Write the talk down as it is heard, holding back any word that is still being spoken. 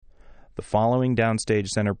The following Downstage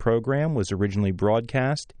Center program was originally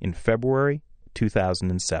broadcast in February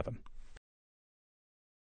 2007.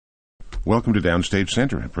 Welcome to Downstage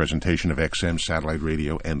Center, a presentation of XM Satellite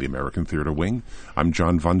Radio and the American Theater Wing. I'm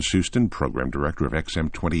John Von Soosten, Program Director of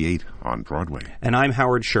XM 28 on Broadway. And I'm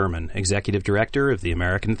Howard Sherman, Executive Director of the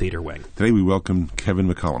American Theater Wing. Today we welcome Kevin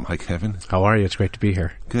McCollum. Hi, Kevin. How are you? It's great to be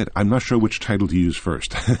here. Good. I'm not sure which title to use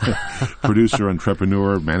first. Producer,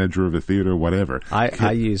 entrepreneur, manager of a theater, whatever.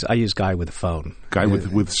 I use guy with a phone. Guy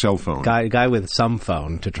with cell phone. Guy with some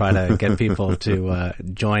phone to try to get people to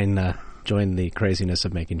join the craziness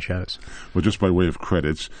of making shows. Well, just by way of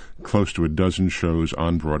credits, close to a dozen shows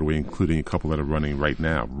on Broadway, including a couple that are running right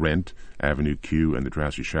now. Rent, Avenue Q, and The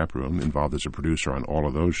Drowsy Chaperone, involved as a producer on all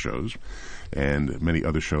of those shows, and many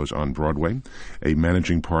other shows on Broadway. A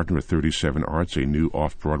managing partner at 37 Arts, a new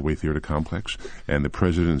off-Broadway theater complex, and the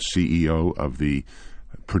president and CEO of the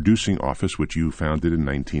producing office, which you founded in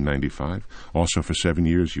 1995. Also, for 7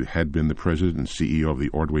 years, you had been the president and CEO of the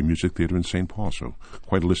Ordway Music Theater in St. Paul. So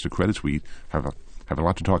quite a list of credits. We have a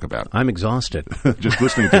lot to talk about. I'm exhausted. Just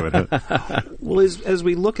listening to it. Well, as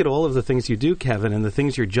we look at all of the things you do, Kevin, and the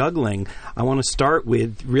things you're juggling, I want to start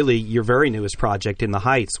with really your very newest project, In the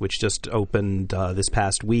Heights, which just opened this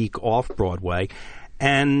past week off-Broadway.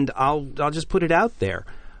 And I'll just put it out there.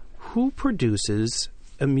 Who produces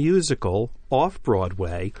a musical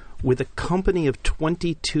off-Broadway with a company of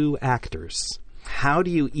 22 actors? How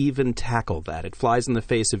do you even tackle that? It flies in the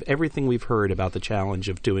face of everything we've heard about the challenge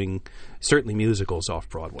of doing certainly musicals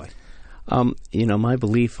off-Broadway. My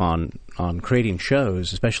belief on creating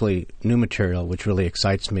shows, especially new material, which really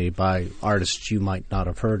excites me, by artists you might not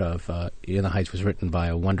have heard of. In the Heights was written by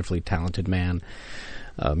a wonderfully talented man,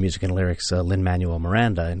 music and lyrics, Lin-Manuel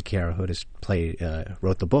Miranda, and Kiara Hood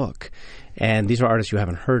wrote the book. And these are artists you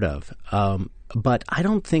haven't heard of. But I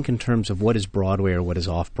don't think in terms of what is Broadway or what is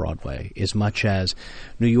off-Broadway, as much as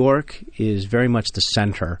New York is very much the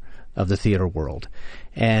center of the theater world.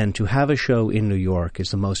 And to have a show in New York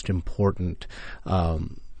is the most important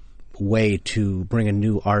way to bring a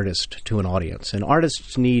new artist to an audience. And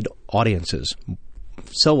artists need audiences.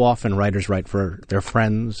 So often writers write for their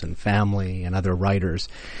friends and family and other writers.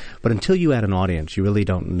 But until you add an audience, you really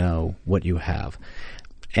don't know what you have.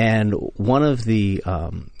 And one of the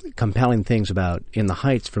compelling things about In the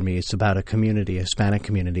Heights for me, it's about a community, a Hispanic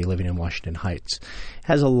community living in Washington Heights. It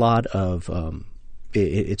has a lot of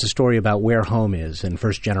it's a story about where home is and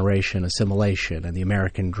first-generation assimilation and the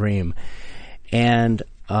American dream. And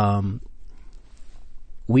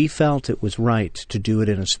we felt it was right to do it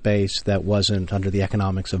in a space that wasn't under the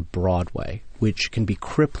economics of Broadway, which can be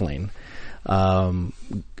crippling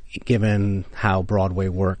given how Broadway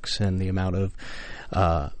works and the amount of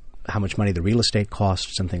how much money the real estate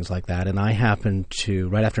costs and things like that. And I happened to,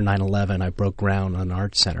 right after 9/11, I broke ground on an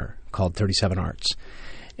art center called 37 Arts.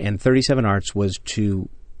 And 37 Arts was to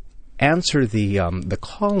answer the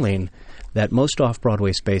calling that most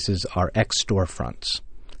off-Broadway spaces are ex-storefronts.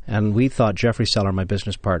 And we thought, Jeffrey Seller, my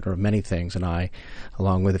business partner of many things, and I,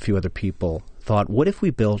 along with a few other people, thought, what if we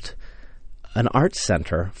built an art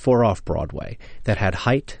center for off-Broadway that had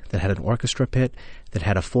height, that had an orchestra pit, that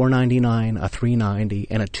had a $4.99, a $3.90,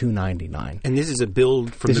 and a $2.99. And this is a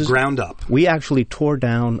build from the ground up. We actually tore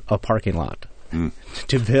down a parking lot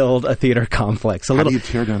to build a theater complex. How do you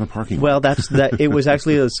tear down a parking lot? Well, it was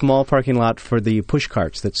actually a small parking lot for the push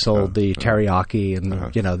carts that sold the teriyaki and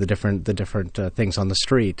the different things on the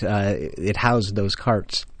street. It housed those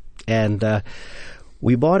carts, and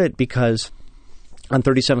we bought it because on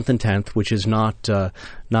 37th and 10th, which is not the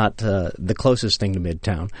closest thing to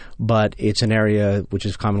Midtown, but it's an area which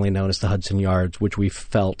is commonly known as the Hudson Yards, which we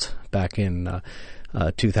felt back in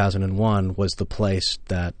 2001 was the place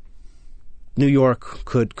that New York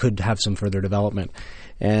could have some further development.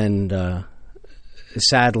 And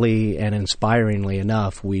sadly and inspiringly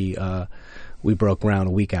enough, we broke ground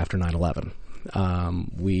a week after 9/11.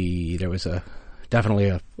 There was definitely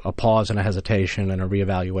a pause and a hesitation and a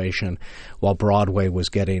reevaluation while Broadway was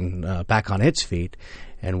getting back on its feet.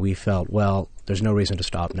 And we felt, well, there's no reason to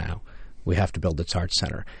stop now. We have to build this Arts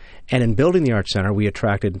Center. And in building the Arts Center, we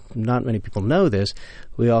attracted, not many people know this,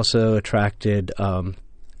 we also attracted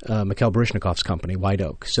Mikhail Baryshnikov's company, White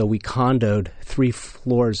Oak. So we condoed 3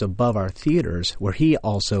 floors above our theaters, where he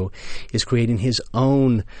also is creating his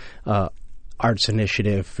own arts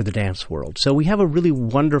initiative for the dance world. So we have a really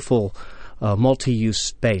wonderful multi-use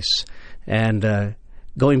space. And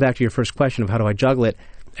going back to your first question of how do I juggle it,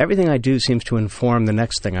 everything I do seems to inform the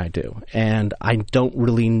next thing I do. And I don't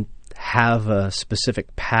really have a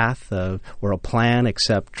specific path or a plan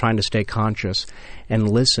except trying to stay conscious and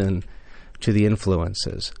listen to the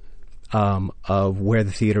influences. of where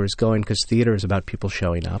the theater is going, because theater is about people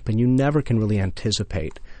showing up, and you never can really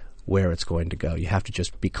anticipate where it's going to go. You have to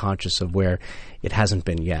just be conscious of where it hasn't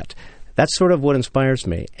been yet. That's sort of what inspires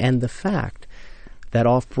me. And the fact that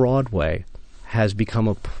off-Broadway has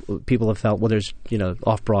become people have felt, well, there's,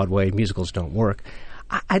 off-Broadway musicals don't work.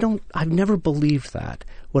 I've never believed that.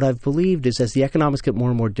 What I've believed is as the economics get more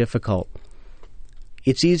and more difficult,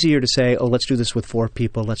 it's easier to say, oh, let's do this with 4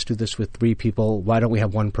 people, let's do this with 3 people, why don't we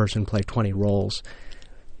have one person play 20 roles?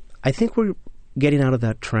 I think we're getting out of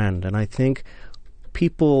that trend, and I think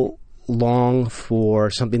people long for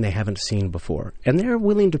something they haven't seen before. And they're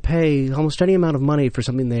willing to pay almost any amount of money for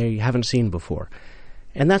something they haven't seen before.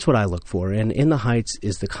 And that's what I look for. And In the Heights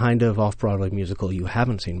is the kind of off-Broadway musical you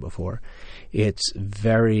haven't seen before. It's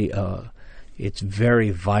very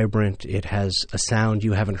vibrant. It has a sound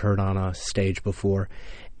you haven't heard on a stage before.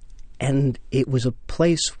 And it was a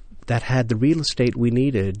place that had the real estate we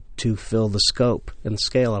needed to fill the scope and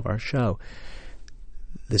scale of our show.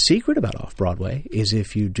 The secret about off-Broadway is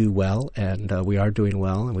if you do well, and we are doing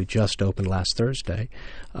well, and we just opened last Thursday,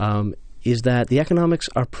 is that the economics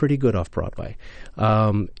are pretty good off-Broadway.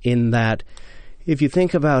 In that if you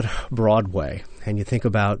think about Broadway and you think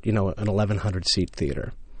about, an 1,100-seat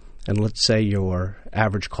theater, and let's say your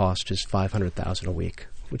average cost is $500,000 a week,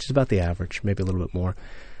 which is about the average, maybe a little bit more,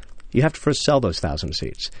 you have to first sell those 1,000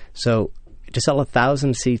 seats. So to sell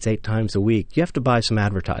 1,000 seats 8 times a week, you have to buy some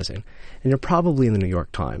advertising. And you're probably in the New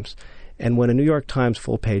York Times. And when a New York Times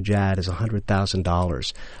full-page ad is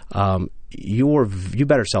 $100,000, you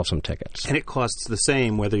better sell some tickets. And it costs the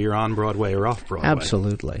same whether you're on Broadway or off Broadway.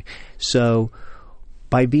 Absolutely. So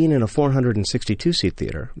by being in a 462-seat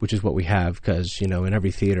theater, which is what we have, because, in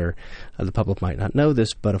every theater, the public might not know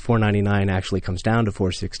this, but a $499 actually comes down to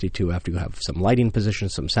 462 after you have some lighting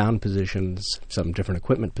positions, some sound positions, some different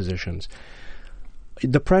equipment positions.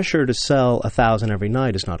 The pressure to sell 1,000 every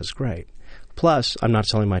night is not as great. Plus, I'm not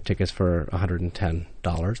selling my tickets for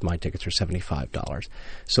 $110. My tickets are $75.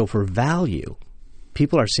 So for value,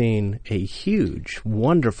 people are seeing a huge,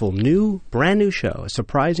 wonderful, brand new show, a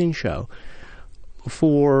surprising show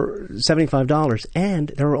for $75, and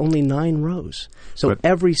there are only 9 rows. So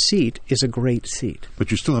every seat is a great seat.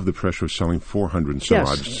 But you still have the pressure of selling 400 and some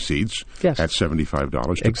odd seats at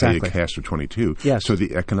 $75 to pay a cast of 22. Yes. So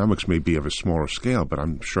the economics may be of a smaller scale, but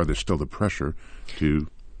I'm sure there's still the pressure to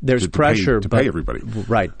pay everybody.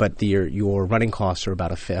 Right, but your running costs are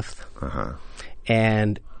about a fifth. Uh-huh.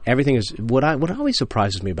 And everything is what always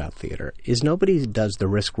surprises me about theater is nobody does the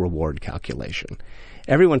risk-reward calculation.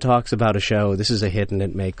 Everyone talks about a show, this is a hit and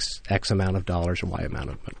it makes X amount of dollars or Y amount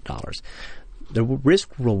of dollars. The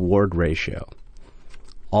risk-reward ratio,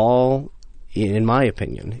 all, in my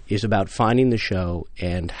opinion, is about finding the show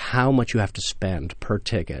and how much you have to spend per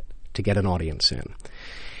ticket to get an audience in.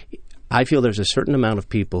 I feel there's a certain amount of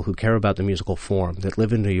people who care about the musical form that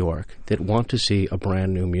live in New York that want to see a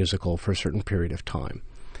brand new musical for a certain period of time.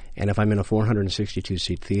 And if I'm in a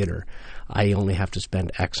 462-seat theater, I only have to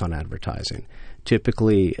spend X on advertising.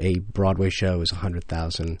 Typically, a Broadway show is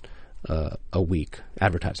 $100,000 a week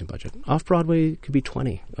advertising budget. Off-Broadway could be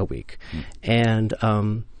 $20 a week. And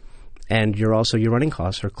your running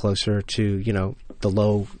costs are closer to, the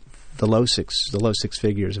low six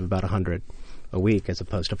figures of about $100 a week as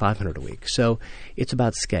opposed to $500 a week. So it's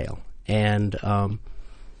about scale. And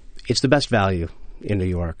it's the best value in New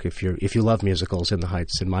York. If you love musicals, In the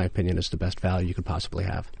Heights, in my opinion, is the best value you could possibly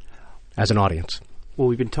have as an audience. Well,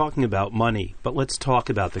 we've been talking about money, but let's talk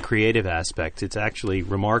about the creative aspect. It's actually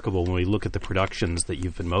remarkable when we look at the productions that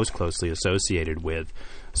you've been most closely associated with.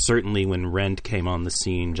 Certainly when Rent came on the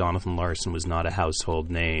scene, Jonathan Larson was not a household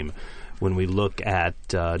name. When we look at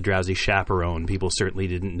Drowsy Chaperone, people certainly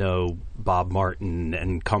didn't know Bob Martin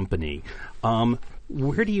and company.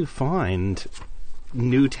 Where do you find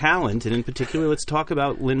new talent? And in particular, let's talk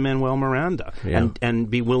about Lin-Manuel Miranda and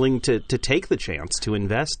be willing to take the chance to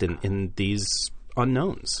invest in these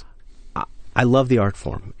unknowns. I love the art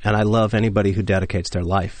form, and I love anybody who dedicates their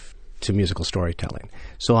life to musical storytelling.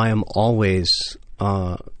 So I am always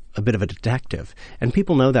a bit of a detective, and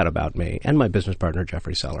people know that about me and my business partner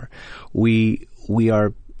Jeffrey Seller. We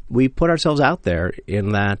put ourselves out there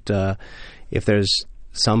in that if there's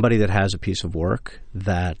somebody that has a piece of work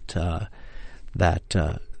that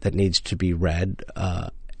needs to be read,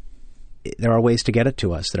 there are ways to get it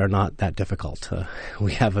to us that are not that difficult.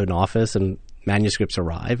 We have an office and manuscripts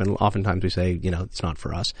arrive, and oftentimes we say, it's not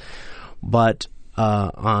for us. But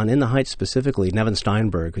on In the Heights specifically, Nevin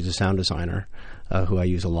Steinberg, who's a sound designer who I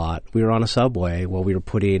use a lot, we were on a subway while we were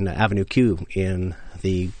putting Avenue Q in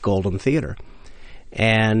the Golden Theater.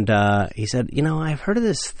 And he said, I've heard of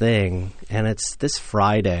this thing, and it's this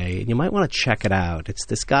Friday, and you might want to check it out. It's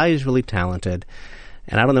this guy who's really talented,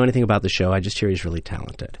 and I don't know anything about the show. I just hear he's really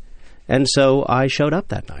talented. And so I showed up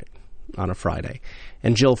that night on a Friday.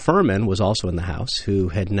 And Jill Furman was also in the house, who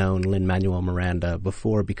had known Lin-Manuel Miranda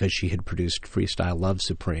before because she had produced Freestyle Love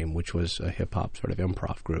Supreme, which was a hip-hop sort of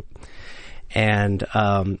improv group. And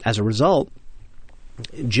as a result,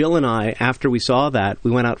 Jill and I, after we saw that, we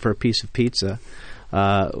went out for a piece of pizza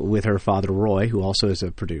with her father, Roy, who also is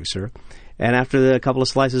a producer. And after a couple of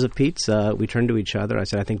slices of pizza, we turned to each other. I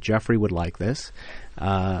said, I think Jeffrey would like this.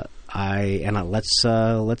 Let's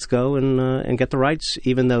go and get the rights.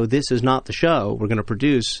 Even though this is not the show we're going to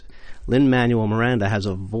produce, Lin-Manuel Miranda has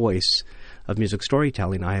a voice of music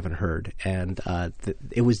storytelling I haven't heard. And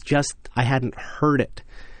it was just, I hadn't heard it.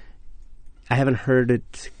 I haven't heard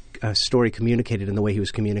it, a story communicated in the way he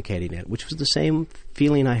was communicating it, which was the same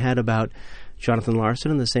feeling I had about Jonathan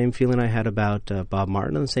Larson and the same feeling I had about Bob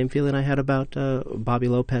Martin and the same feeling I had about Bobby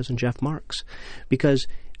Lopez and Jeff Marks. Because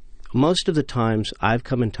most of the times I've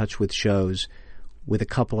come in touch with shows with a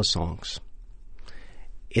couple of songs.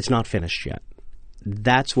 It's not finished yet.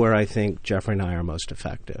 That's where I think Jeffrey and I are most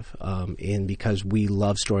effective, because we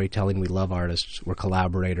love storytelling, we love artists, we're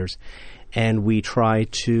collaborators, and we try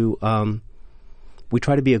to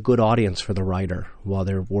be a good audience for the writer while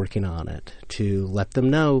they're working on it, to let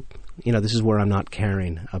them know, this is where I'm not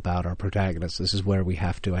caring about our protagonists. This is where we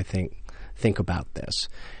have to, I think about this.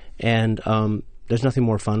 And there's nothing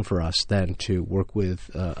more fun for us than to work with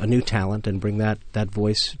a new talent and bring that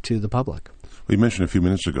voice to the public. We mentioned a few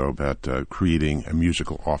minutes ago about creating a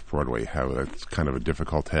musical off-Broadway, how that's kind of a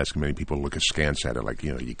difficult task. Many people look askance at it, like,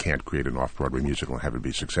 you can't create an off-Broadway musical and have it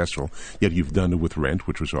be successful. Yet you've done it with Rent,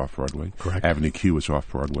 which was off-Broadway. Correct. Avenue Q was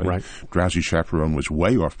off-Broadway. Right. Drowsy Chaperone was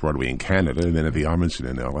way off-Broadway in Canada, and then at the Ahmanson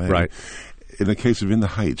in L.A. Right. In the case of In the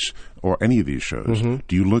Heights, or any of these shows,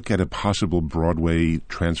 do you look at a possible Broadway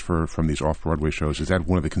transfer from these off-Broadway shows? Is that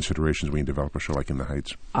one of the considerations when you develop a show like In the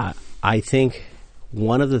Heights? I think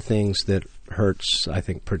one of the things that hurts, I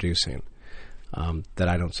think, producing that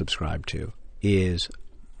I don't subscribe to is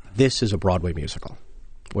this is a Broadway musical,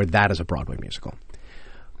 or that is a Broadway musical.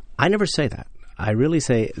 I never say that. I really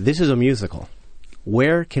say this is a musical.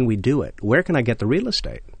 Where can we do it? Where can I get the real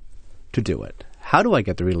estate to do it? How do I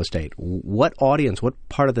get the real estate? What audience, what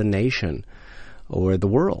part of the nation or the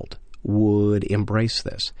world would embrace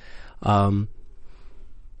this?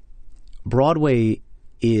 Broadway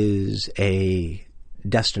is a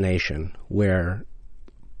destination where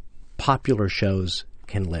popular shows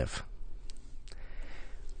can live.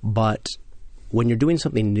 But when you're doing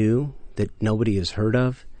something new that nobody has heard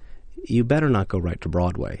of, you better not go right to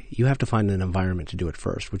Broadway. You have to find an environment to do it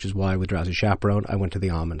first, which is why with Drowsy Chaperone, I went to the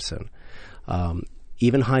Ahmanson.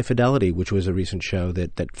 Even High Fidelity, which was a recent show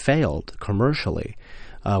that failed commercially,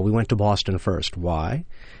 we went to Boston first. Why?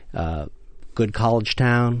 Good college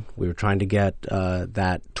town. We were trying to get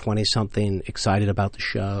that 20-something excited about the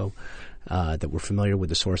show, that were familiar with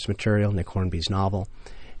the source material, Nick Hornby's novel.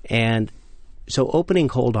 And so opening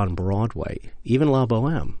cold on Broadway, even La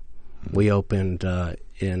Boheme, we opened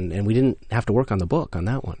and we didn't have to work on the book on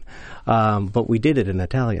that one, but we did it in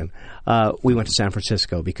Italian. We went to San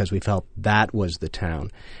Francisco because we felt that was the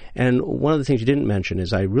town. And one of the things you didn't mention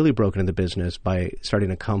is I really broke into the business by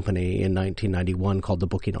starting a company in 1991 called The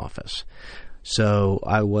Booking Office. So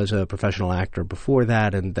I was a professional actor before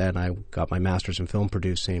that, and then I got my master's in film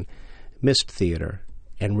producing, missed theater,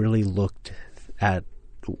 and really looked at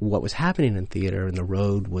what was happening in theater, and the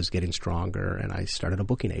road was getting stronger, and I started a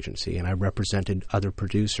booking agency, and I represented other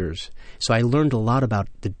producers. So I learned a lot about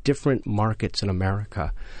the different markets in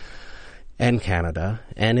America and Canada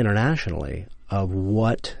and internationally of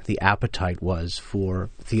what the appetite was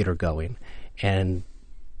for theater going. And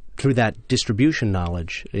through that distribution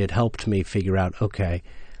knowledge, it helped me figure out, okay,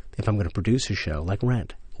 if I'm going to produce a show like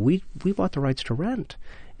Rent, we bought the rights to Rent.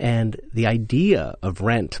 And the idea of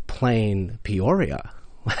Rent playing Peoria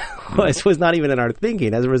was not even in our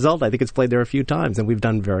thinking. As a result, I think it's played there a few times, and we've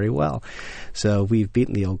done very well. So we've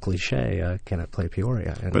beaten the old cliche, can it play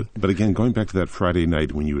Peoria? And but again, going back to that Friday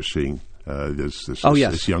night when you were seeing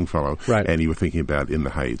this young fellow, right, and you were thinking about In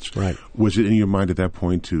the Heights, right, was it in your mind at that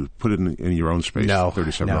point to put it in your own space,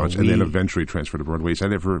 37 hours, and then eventually transfer to Broadway? Is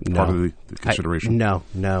that ever part of the consideration? No.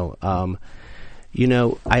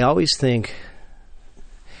 I always think,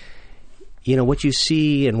 what you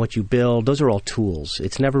see and what you build, those are all tools.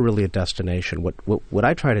 It's never really a destination. What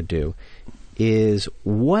I try to do is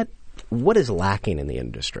what is lacking in the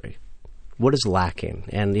industry? What is lacking?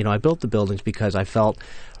 And, I built the buildings because I felt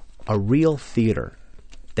a real theater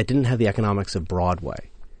that didn't have the economics of Broadway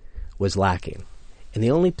was lacking. And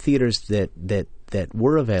the only theaters that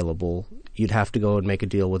were available, you'd have to go and make a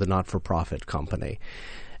deal with a not-for-profit company.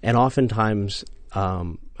 And oftentimes,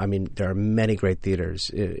 there are many great theaters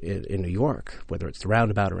in New York, whether it's the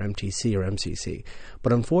Roundabout or MTC or MCC.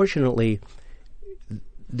 But unfortunately,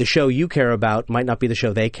 the show you care about might not be the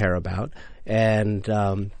show they care about. And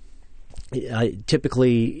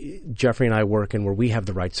typically, Jeffrey and I work in where we have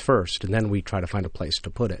the rights first, and then we try to find a place to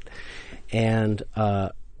put it. And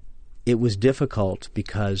it was difficult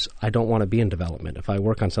because I don't want to be in development. If I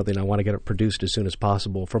work on something, I want to get it produced as soon as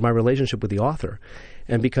possible for my relationship with the author,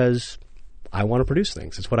 and because I want to produce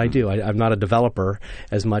things. It's what I do. I'm not a developer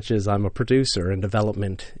as much as I'm a producer, and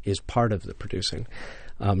development is part of the producing.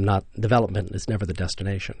 Not development is never the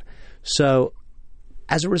destination. So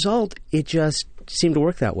as a result, it just seemed to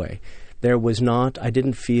work that way. There was not – I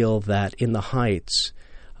didn't feel that in the Heights,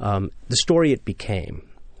 the story it became.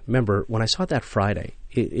 Remember, when I saw it that Friday,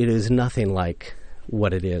 it is nothing like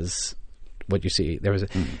what it is, what you see. There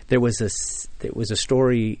was a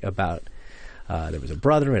story about there was a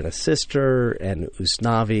brother and a sister, and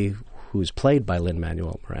Usnavi, who's played by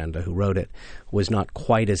Lin-Manuel Miranda, who wrote it, was not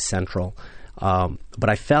quite as central. But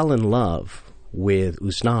I fell in love with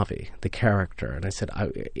Usnavi, the character, and I said,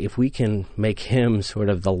 if we can make him sort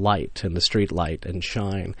of the light and the street light and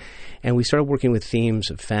shine. And we started working with themes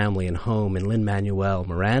of family and home and Lin-Manuel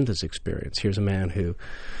Miranda's experience. Here's a man who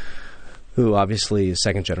obviously is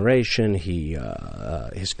second generation. He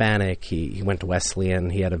Hispanic. He went to Wesleyan.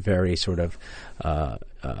 He had a very sort of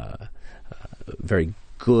very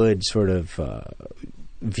good sort of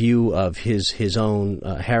view of his own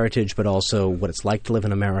heritage, but also what it's like to live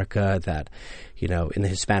in America. That, you know, in the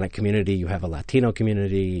Hispanic community, you have a Latino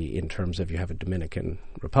community. In terms of, you have a Dominican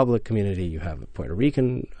Republic community, you have a Puerto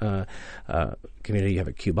Rican community, you have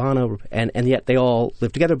a Cubano, and yet they all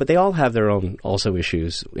live together, but they all have their own also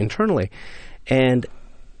issues internally. And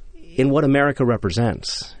in what America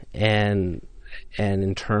represents, and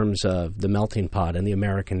in terms of the melting pot and the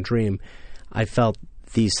American dream, I felt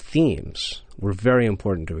these themes were very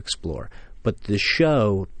important to explore. But the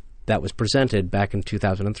show that was presented back in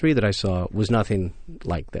 2003 that I saw was nothing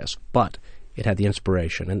like this. But it had the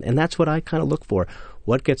inspiration. And that's what I kind of look for.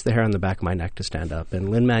 What gets the hair on the back of my neck to stand up? And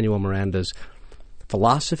Lin-Manuel Miranda's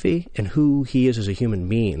philosophy and who he is as a human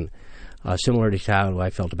being, similar to how I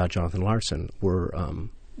felt about Jonathan Larson, were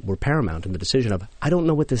paramount in the decision of, I don't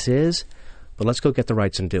know what this is, but let's go get the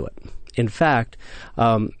rights and do it. In fact,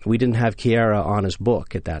 we didn't have Chiara on his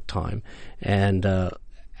book at that time. And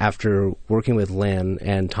after working with Lynn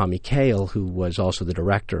and Tommy Kail, who was also the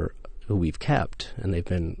director, who we've kept, and they've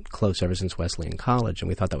been close ever since Wesleyan College, and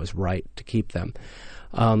we thought that was right to keep them.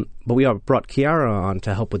 But we brought Chiara on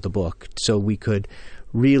to help with the book so we could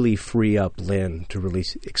really free up Lynn to really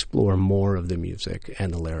explore more of the music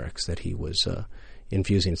and the lyrics that he was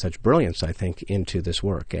infusing such brilliance, I think, into this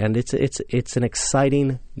work. And it's an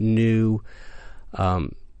exciting, new,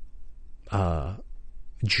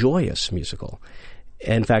 joyous musical.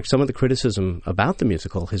 In fact, some of the criticism about the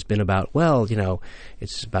musical has been about, well, you know,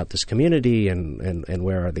 it's about this community and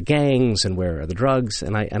where are the gangs and where are the drugs.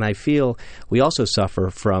 And I feel we also suffer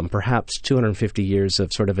from perhaps 250 years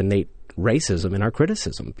of sort of innate racism in our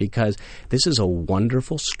criticism, because this is a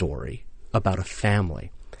wonderful story about a family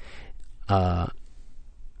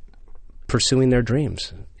pursuing their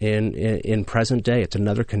dreams in present day. It's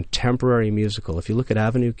another contemporary musical. If you look at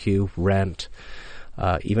Avenue Q, Rent,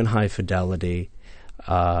 even High Fidelity,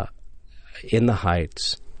 In the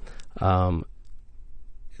Heights,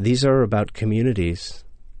 these are about communities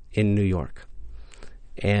in New York.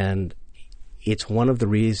 And it's one of the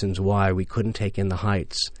reasons why we couldn't take In the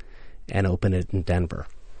Heights and open it in Denver,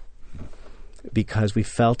 because we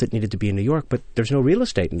felt it needed to be in New York, but there's no real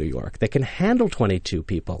estate in New York that can handle 22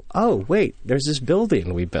 people. Oh, wait, there's this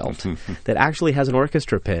building we built that actually has an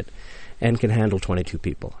orchestra pit and can handle 22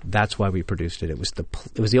 people. That's why we produced it. It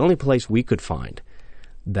was the only place we could find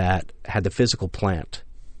that had the physical plant.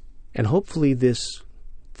 And hopefully this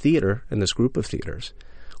theater and this group of theaters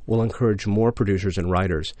will encourage more producers and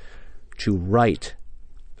writers to write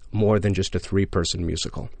more than just a 3-person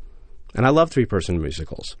musical. And I love 3-person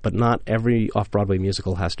musicals, but not every off-Broadway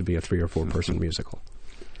musical has to be a 3 or 4-person musical.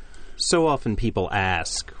 So often people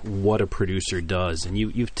ask what a producer does, and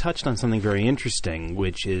you've touched on something very interesting,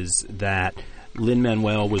 which is that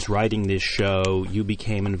Lin-Manuel was writing this show, you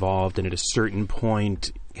became involved, and at a certain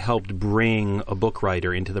point helped bring a book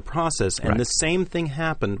writer into the process. And the same thing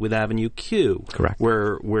happened with Avenue Q. Correct.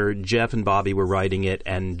 Where Jeff and Bobby were writing it,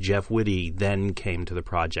 and Jeff Whitty then came to the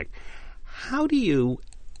project. How do you,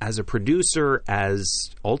 as a producer, as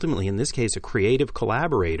ultimately in this case a creative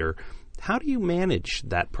collaborator, How do you manage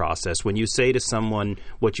that process when you say to someone,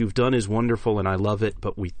 what you've done is wonderful and I love it,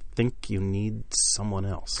 but we think you need someone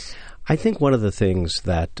else? I think one of the things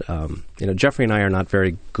that Jeffrey and I are not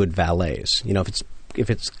very good valets.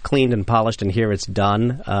 If it's cleaned and polished and here it's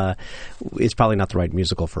done, it's probably not the right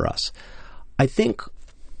musical for us. I think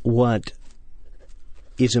what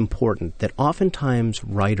is important that oftentimes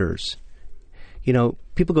writers,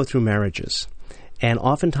 people go through marriages, and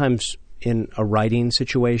oftentimes in a writing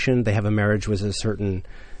situation, they have a marriage with a certain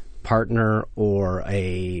partner or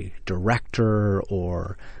a director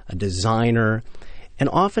or a designer. And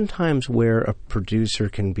oftentimes where a producer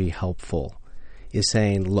can be helpful is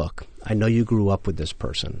saying, look, I know you grew up with this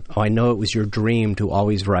person. Oh, I know it was your dream to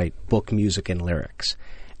always write book music and lyrics.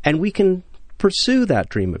 And we can pursue that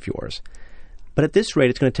dream of yours. But at this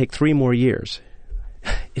rate, it's going to take 3 more years.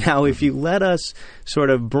 Now, if you let us sort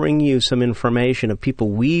of bring you some information of people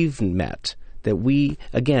we've met, that we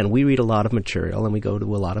read a lot of material and we go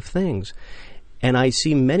to a lot of things. And I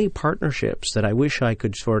see many partnerships that I wish I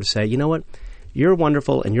could sort of say, you know what, you're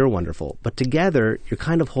wonderful and you're wonderful, but together you're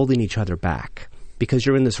kind of holding each other back because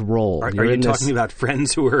you're in this role. Are you talking about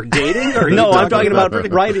friends who are dating? Or no, I'm talking about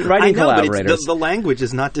writing collaborators. But the language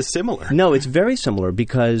is not dissimilar. No, it's very similar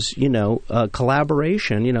because,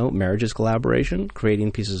 collaboration, marriage is collaboration.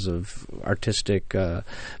 Creating pieces of artistic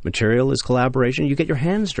material is collaboration. You get your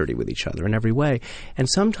hands dirty with each other in every way. And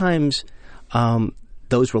sometimes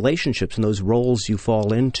those relationships and those roles you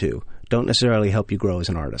fall into don't necessarily help you grow as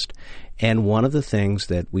an artist. And one of the things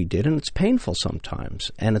that we did, and it's painful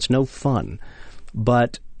sometimes, and it's no fun,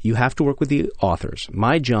 but you have to work with the authors.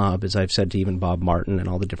 My job, as I've said to even Bob Martin and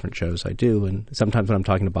all the different shows I do, and sometimes when I'm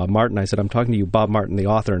talking to Bob Martin, I said, I'm talking to you, Bob Martin, the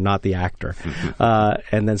author, not the actor.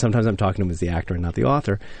 And then sometimes I'm talking to him as the actor and not the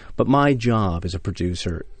author. But my job as a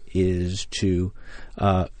producer is to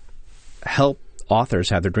help authors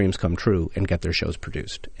have their dreams come true and get their shows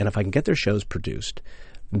produced. And if I can get their shows produced,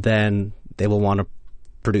 then they will want to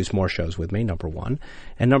produce more shows with me, number one.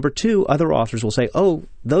 And number two, other authors will say, oh,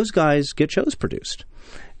 those guys get shows produced.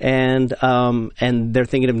 And they're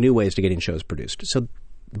thinking of new ways to getting shows produced. So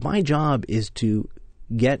my job is to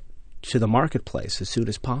get to the marketplace as soon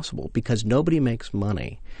as possible because nobody makes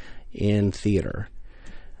money in theater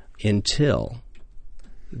until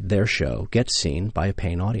their show gets seen by a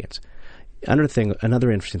paying audience.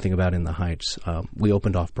 Another interesting thing about In the Heights, we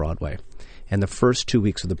opened off Broadway. And the first 2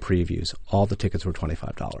 weeks of the previews, all the tickets were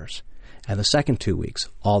 $25. And the second 2 weeks,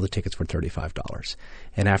 all the tickets were $35.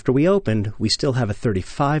 And after we opened, we still have a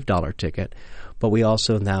 $35 ticket, but we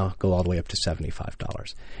also now go all the way up to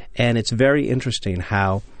 $75. And it's very interesting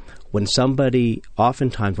how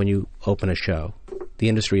oftentimes when you open a show, the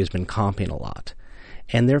industry has been comping a lot.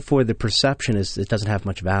 And therefore the perception is it doesn't have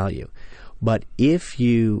much value. But if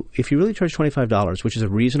you really charge $25, which is a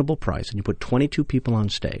reasonable price, and you put 22 people on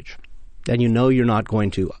stage, then you're not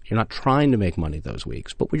trying to make money those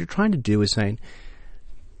weeks. But what you're trying to do is saying,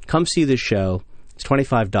 come see this show. It's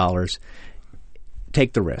 $25.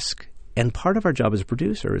 Take the risk. And part of our job as a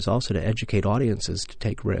producer is also to educate audiences to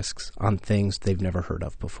take risks on things they've never heard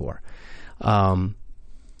of before. And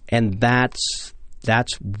that's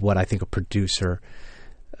what I think a producer,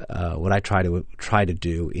 what I try to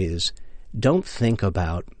do is don't think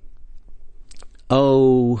about,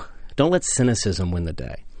 don't let cynicism win the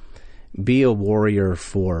day. Be a warrior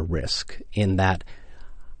for risk in that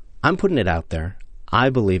I'm putting it out there. I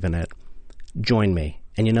believe in it. Join me.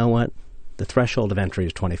 And you know what? The threshold of entry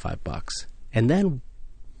is $25. And then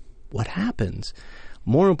what happens,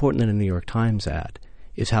 more important than a New York Times ad,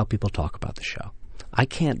 is how people talk about the show. I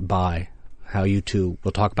can't buy how you two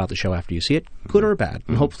will talk about the show after you see it, good or bad.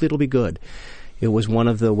 And hopefully it'll be good. It was one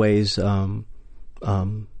of the ways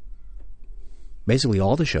basically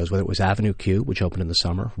all the shows, whether it was Avenue Q, which opened in the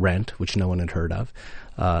summer, Rent, which no one had heard of,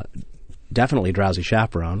 definitely Drowsy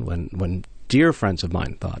Chaperone, when dear friends of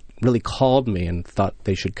mine really called me and thought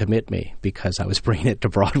they should commit me because I was bringing it to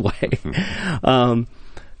Broadway.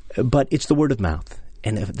 But it's the word of mouth.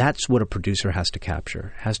 And if that's what a producer has to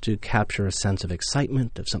capture a sense of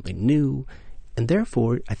excitement, of something new. And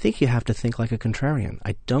therefore, I think you have to think like a contrarian.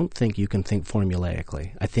 I don't think you can think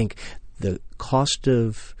formulaically. I think the cost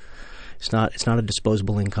of it's not a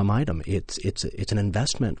disposable income item. It's an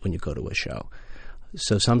investment when you go to a show.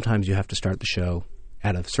 So sometimes you have to start the show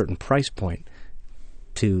at a certain price point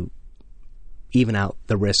to even out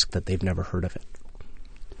the risk that they've never heard of it.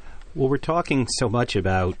 Well, we're talking so much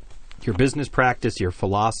about your business practice, your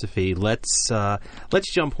philosophy. Let's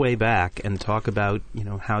jump way back and talk about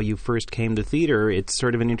how you first came to theater. It's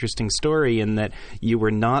sort of an interesting story in that you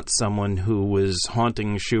were not someone who was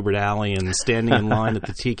haunting Schubert Alley and standing in line at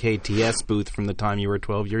the TKTS booth from the time you were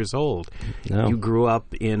 12 years old. No. You grew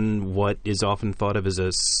up in what is often thought of as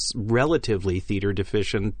a relatively theater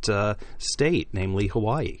deficient state, namely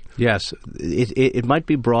Hawaii. Yes, it might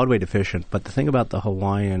be Broadway deficient, but the thing about the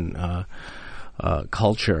Hawaiian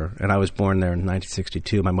culture, and I was born there in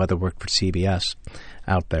 1962. My mother worked for CBS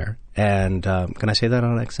out there. And can I say that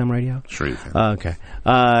on XM radio? Sure you can. Okay.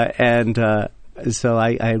 So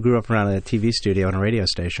I grew up around a TV studio and a radio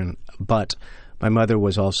station, but my mother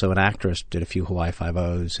was also an actress, did a few Hawaii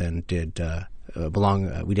Five-O's, and did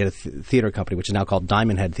we did a theater company, which is now called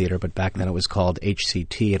Diamond Head Theater, but back then it was called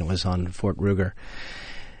HCT, and it was on Fort Ruger.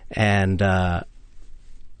 And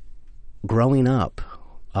growing up,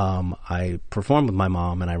 I performed with my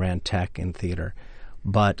mom, and I ran tech in theater.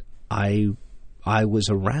 But I was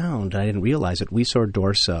around, I didn't realize it. Wiesor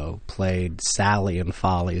Dorso played Sally in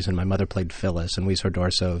Follies, and my mother played Phyllis. And Wiesor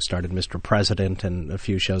Dorso started Mr. President and a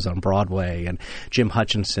few shows on Broadway. And Jim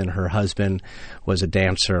Hutchinson, her husband, was a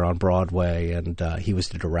dancer on Broadway, and he was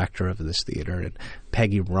the director of this theater. And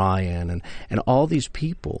Peggy Ryan, and all these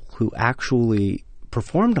people who actually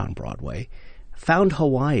performed on Broadway found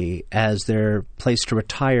Hawaii as their place to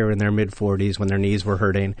retire in their mid-40s when their knees were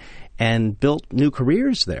hurting, and built new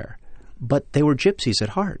careers there. But they were gypsies at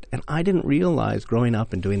heart. And I didn't realize growing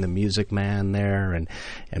up and doing the Music Man there and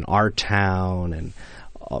Our Town, and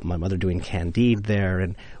my mother doing Candide there.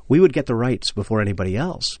 And we would get the rights before anybody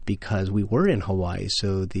else because we were in Hawaii.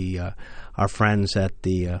 So our friends at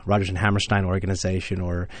the Rodgers and Hammerstein organization,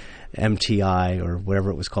 or MTI, or whatever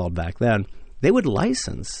it was called back then, they would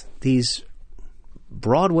license these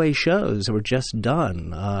Broadway shows that were just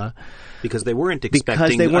done. Because they weren't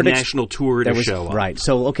expecting a national tour to show up. Right.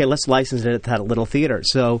 So, okay, let's license it at that little theater.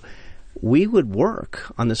 So we would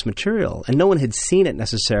work on this material, and no one had seen it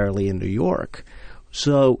necessarily in New York.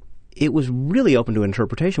 So it was really open to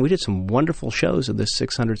interpretation. We did some wonderful shows at this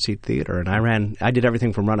 600-seat theater, and I did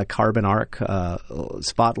everything from run a carbon arc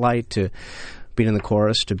spotlight to being in the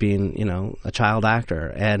chorus to being, a child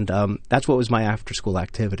actor. And that's what was my after-school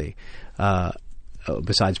activity.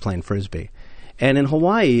 Besides playing Frisbee. And in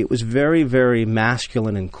Hawaii, it was very, very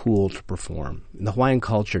masculine and cool to perform. In the Hawaiian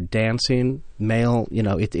culture, dancing, male,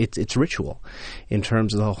 it's ritual in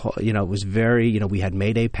terms of it was very, we had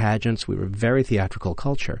May Day pageants. We were a very theatrical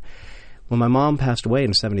culture. When my mom passed away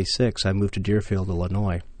in 1976, I moved to Deerfield,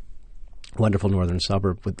 Illinois, wonderful northern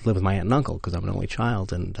suburb, live with my aunt and uncle because I'm an only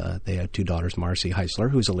child, and they had two daughters, Marcy Heisler,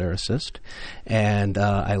 who's a lyricist, and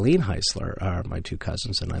Eileen Heisler are my two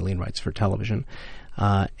cousins, and Eileen writes for television.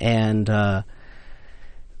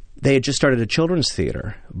 They had just started a children's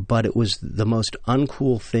theater, but it was the most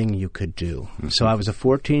uncool thing you could do. Mm-hmm. So I was a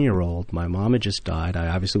 14-year-old. My mom had just died. I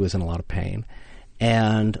obviously was in a lot of pain.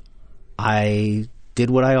 And I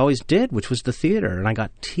did what I always did, which was the theater, and I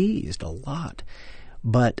got teased a lot.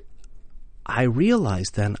 But I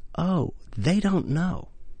realized then, they don't know.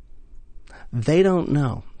 They don't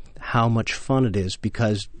know how much fun it is,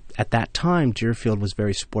 because at that time, Deerfield was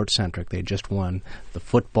very sports-centric. They had just won the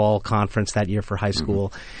football conference that year for high school.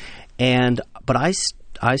 Mm-hmm. But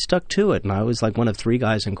I stuck to it, and I was like one of three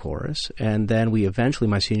guys in chorus. And then we eventually,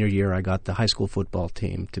 my senior year, I got the high school football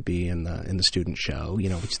team to be in the student show,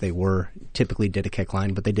 which they typically did a kick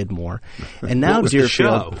line, but they did more. And now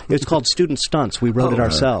Deerfield, it was called Student Stunts. We wrote it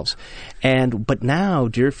ourselves. But now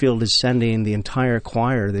Deerfield is sending the entire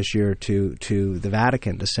choir this year to the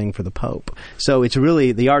Vatican to sing for the Pope. So it's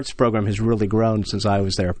really, the arts program has really grown since I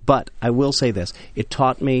was there. But I will say this, it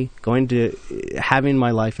taught me having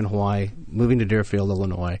my life in Hawaii, moving to Deerfield,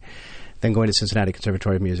 Illinois, then going to Cincinnati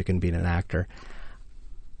Conservatory of Music and being an actor.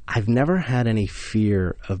 I've never had any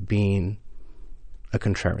fear of being a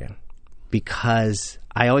contrarian, because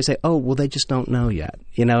I always say, they just don't know yet.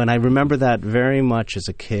 And I remember that very much as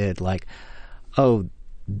a kid, like,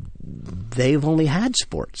 they've only had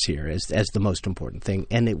sports here as the most important thing,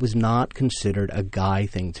 and it was not considered a guy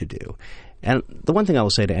thing to do. And the one thing I will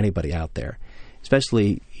say to anybody out there,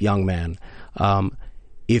 especially young men,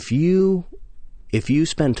 if you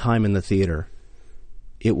spend time in the theater,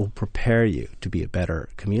 it will prepare you to be a better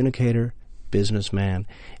communicator, businessman,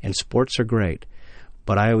 and sports are great.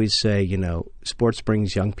 But I always say, sports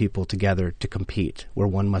brings young people together to compete, where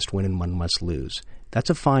one must win and one must lose. That's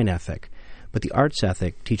a fine ethic. But the arts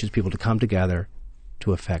ethic teaches people to come together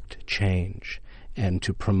to effect change and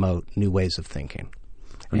to promote new ways of thinking.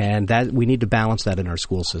 And that we need to balance that in our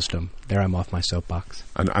school system. There, I'm off my soapbox.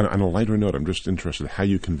 On a lighter note, I'm just interested how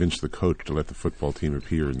you convinced the coach to let the football team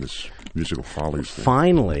appear in this musical Follies thing.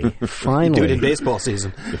 Finally. Do it in baseball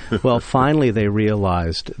season. Well, finally they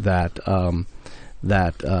realized that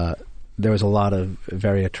there was a lot of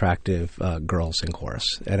very attractive girls in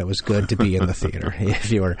chorus, and it was good to be in the theater. If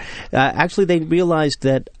you were actually, they realized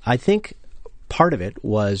that I think part of it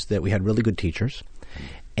was that we had really good teachers.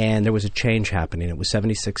 And there was a change happening. It was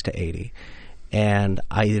 76 to 80. And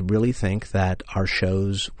I really think that our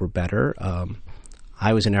shows were better.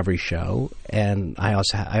 I was in every show. And I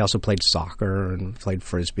also played soccer and played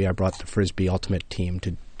Frisbee. I brought the Frisbee Ultimate team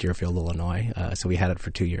to Deerfield, Illinois. So we had it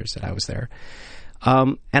for 2 years that I was there.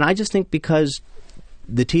 And I just think because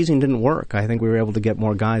the teasing didn't work, I think we were able to get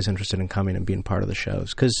more guys interested in coming and being part of the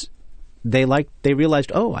shows. Because they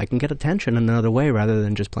realized, I can get attention in another way rather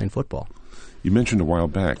than just playing football. You mentioned a while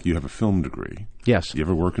back you have a film degree. Yes. You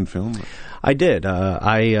ever work in film? I did.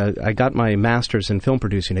 I got my master's in film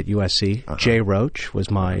producing at USC. Uh-huh. Jay Roach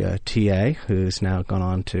was my TA, who's now gone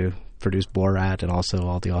on to produce Borat and also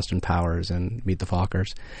all the Austin Powers and Meet the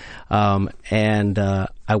Fockers. And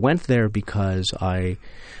I went there because I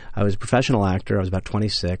was a professional actor. I was about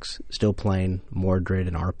 26, still playing Mordred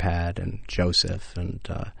and Arpad and Joseph. And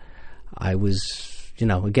I was,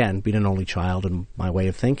 again, being an only child and my way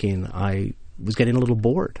of thinking, I was getting a little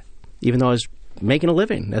bored, even though I was making a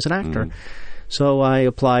living as an actor. Mm. So I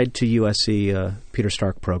applied to USC Peter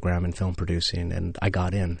Stark program in film producing, and I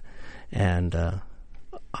got in. And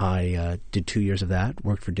I did 2 years of that,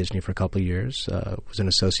 worked for Disney for a couple of years, was an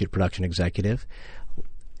associate production executive.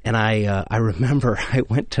 And I remember I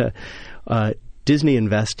went to Disney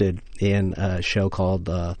invested in a show called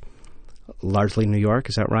Largely New York,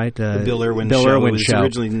 is that right? The Bill Irwin show. It was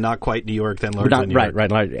originally not quite New York, then Largely New York.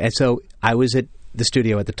 Right. And so I was at the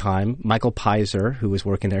studio at the time. Michael Pizer, who was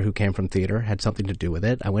working there, who came from theater, had something to do with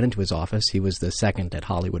it. I went into his office. He was the second at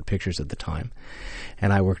Hollywood Pictures at the time,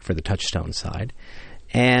 and I worked for the Touchstone side.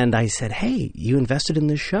 And I said, "Hey, you invested in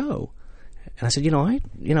this show." And I said,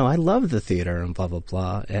 I love the theater and blah, blah,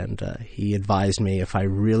 blah. And he advised me if I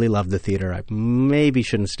really loved the theater, I maybe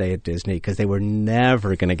shouldn't stay at Disney because they were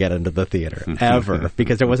never going to get into the theater, ever,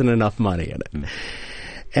 because there wasn't enough money in it.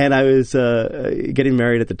 And I was getting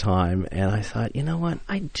married at the time, and I thought, you know what,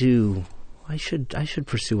 I should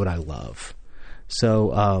pursue what I love.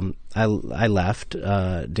 So I left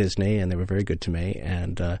Disney, and they were very good to me,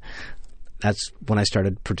 and that's when I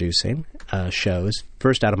started producing shows,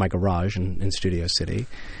 first out of my garage in Studio City.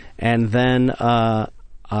 And then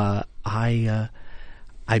I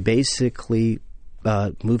basically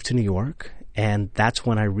moved to New York, and that's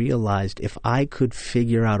when I realized if I could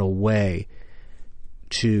figure out a way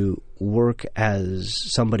to work as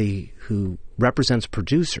somebody who represents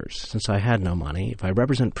producers, since I had no money, if I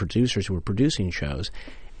represent producers who were producing shows,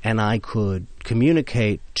 and I could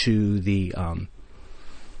communicate to the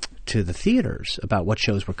theaters about what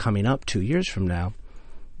shows were coming up 2 years from now,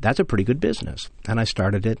 that's a pretty good business. And I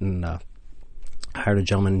started it and hired a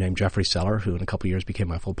gentleman named Jeffrey Seller, who in a couple of years became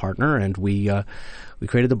my full partner, and we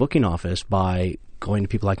created the booking office by going to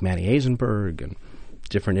people like Manny Eisenberg and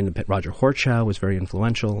different independent. Roger Horchow was very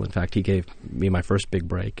influential. In fact, he gave me my first big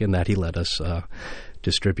break in that he let us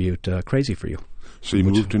distribute Crazy for You. So you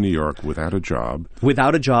moved to New York without a job.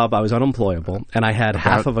 Without a job, I was unemployable, and I had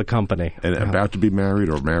half of a company. And about to be married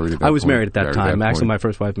or married at that I was point? married at that time. Actually, my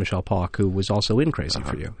first wife, Michelle Paulk, who was also in Crazy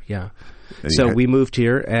for You. Yeah. And so we moved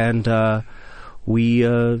here, and I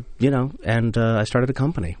started a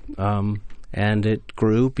company. And it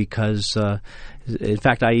grew because, in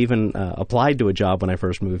fact, I even applied to a job when I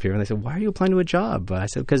first moved here. And they said, "Why are you applying to a job?" I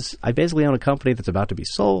said, "Because I basically own a company that's about to be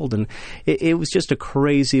sold." And it was just a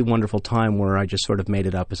crazy, wonderful time where I just sort of made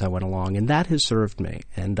it up as I went along. And that has served me.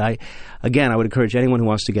 And I would encourage anyone who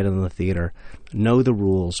wants to get into the theater, know the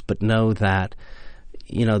rules, but know that,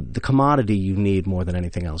 the commodity you need more than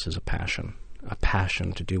anything else is a passion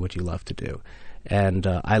to do what you love to do. And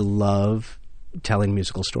I love telling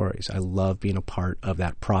musical stories. I love being a part of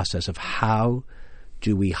that process of how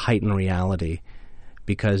do we heighten reality,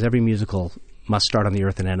 because every musical must start on the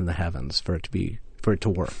earth and end in the heavens for it to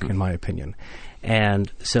work, in my opinion. And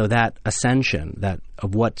so that ascension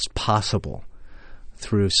of what's possible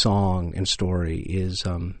through song and story is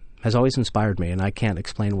has always inspired me, and I can't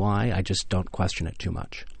explain why. I just don't question it too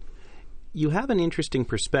much. You have an interesting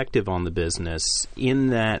perspective on the business in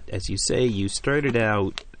that, as you say, you started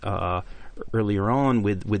out earlier on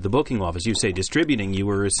with the booking office. You say distributing. You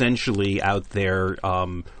were essentially out there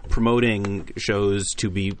promoting shows to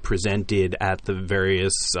be presented at the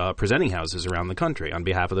various presenting houses around the country on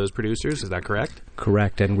behalf of those producers. Is that correct?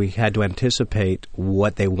 Correct. And we had to anticipate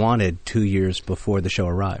what they wanted 2 years before the show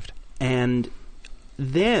arrived. And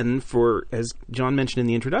then, as John mentioned in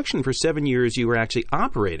the introduction, for 7 years you were actually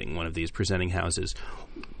operating one of these presenting houses.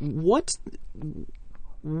 What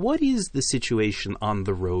is the situation on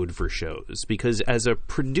the road for shows? Because as a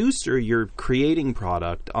producer, you're creating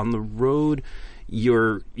product. On the road,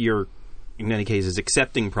 you're in many cases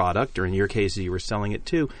accepting product, or in your cases, you were selling it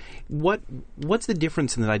too. What's the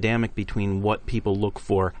difference in the dynamic between what people look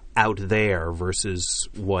for out there versus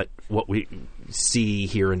what we see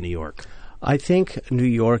here in New York? I think New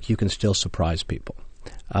York, you can still surprise people.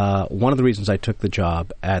 One of the reasons I took the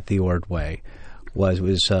job at the Ordway was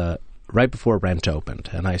right before Rent opened,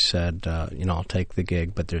 and I said, I'll take the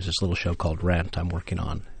gig, but there's this little show called Rent I'm working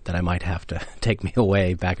on that I might have to take me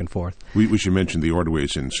away back and forth. We should mention the Ordway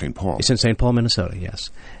is in St. Paul. It's in St. Paul, Minnesota, yes.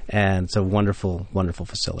 And it's a wonderful, wonderful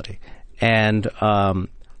facility. And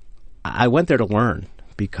I went there to learn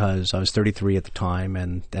because I was 33 at the time,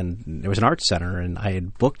 and there was an arts center, and I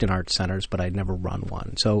had booked in arts centers, but I'd never run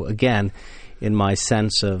one. So again, in my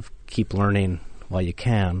sense of keep learning while you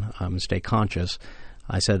can, stay conscious,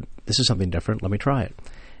 I said, this is something different, let me try it.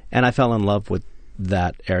 And I fell in love with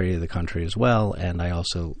that area of the country as well, and I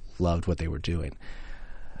also loved what they were doing.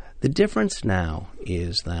 The difference now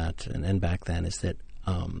is that, and back then, is that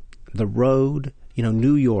the road,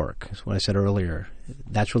 New York, is what I said earlier,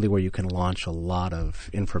 that's really where you can launch a lot of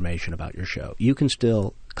information about your show. You can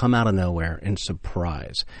still come out of nowhere and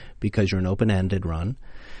surprise because you're an open-ended run.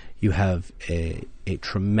 You have a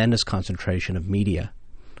tremendous concentration of media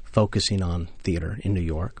focusing on theater in New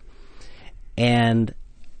York. And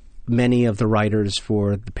many of the writers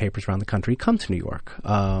for the papers around the country come to New York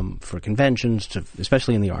for conventions,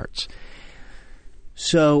 especially in the arts.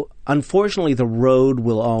 So, unfortunately, the road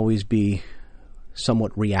will always be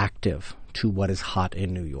somewhat reactive to what is hot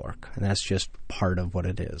in New York, and that's just part of what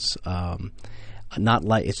it is.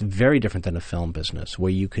 It's very different than a film business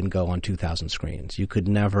where you can go on 2,000 screens. You could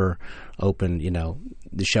never open,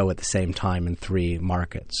 the show at the same time in 3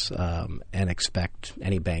 markets and expect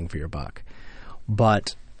any bang for your buck.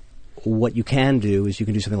 But what you can do is you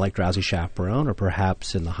can do something like Drowsy Chaperone or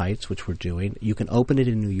perhaps In the Heights, which we're doing. You can open it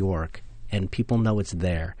in New York, and people know it's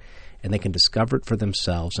there, and they can discover it for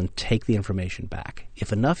themselves and take the information back.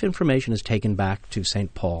 If enough information is taken back to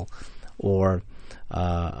St. Paul or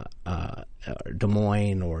Des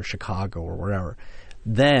Moines or Chicago or wherever,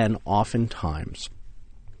 then oftentimes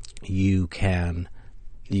they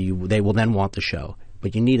will then want the show.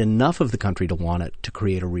 But you need enough of the country to want it to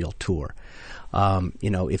create a real tour.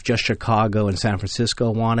 If just Chicago and San Francisco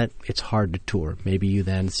want it, it's hard to tour. Maybe you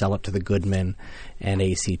then sell it to the Goodman and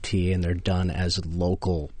ACT, and they're done as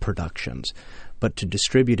local productions. But to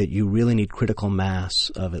distribute it, you really need critical mass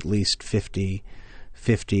of at least 50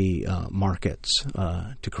 markets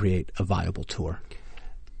to create a viable tour.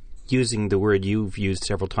 Using the word you've used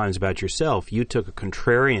several times about yourself, you took a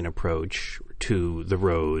contrarian approach to the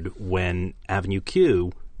road when Avenue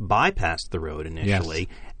Q bypassed the road initially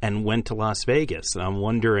and went to Las Vegas. And I'm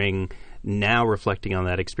wondering now, reflecting on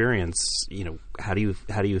that experience, how do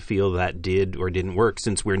you feel that did or didn't work?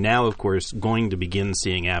 Since we're now, of course, going to begin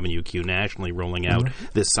seeing Avenue Q nationally rolling out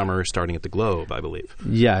this summer, starting at the Globe, I believe.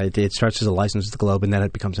 Yeah, it starts as a license at the Globe, and then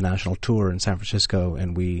it becomes a national tour in San Francisco,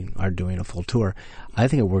 and we are doing a full tour. I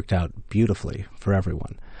think it worked out beautifully for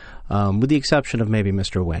everyone, with the exception of maybe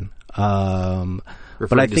Mr. Wynn.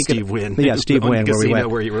 But I think Steve Wynn. Yeah, Steve Wynn, where we went.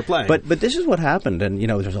 Where you were playing. But this is what happened, and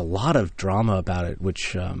there's a lot of drama about it,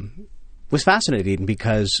 which was fascinating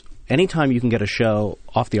because anytime you can get a show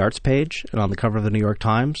off the arts page and on the cover of the New York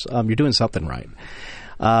Times, you're doing something right.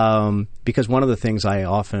 Because one of the things I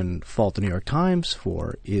often fault the New York Times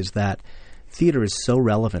for is that theater is so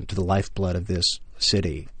relevant to the lifeblood of this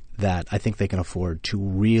city that I think they can afford to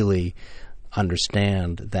really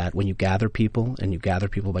understand that when you gather people, and you gather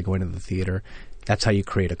people by going to the theater, that's how you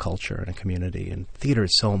create a culture and a community. And theater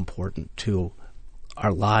is so important to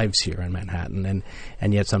our lives here in Manhattan,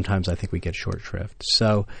 and yet sometimes I think we get short shrift.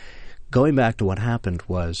 So going back to what happened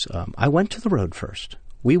was I went to the road first.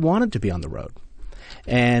 We wanted to be on the road.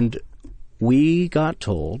 And we got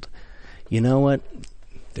told, you know what,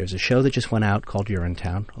 there's a show that just went out called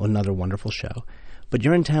Urinetown, another wonderful show, but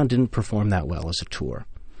Urinetown didn't perform that well as a tour.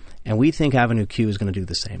 And we think Avenue Q is going to do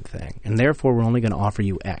the same thing. And therefore, we're only going to offer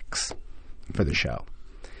you X for the show.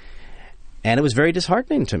 And it was very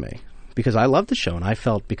disheartening to me because I love the show, and I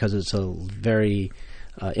felt because it's a very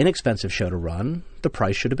inexpensive show to run, the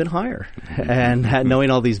price should have been higher. And knowing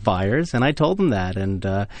all these buyers, and I told them that, and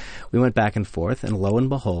we went back and forth, and lo and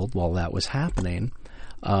behold, while that was happening,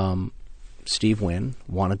 Steve Wynn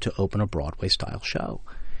wanted to open a Broadway-style show.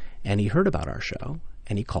 And he heard about our show,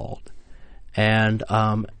 and he called. And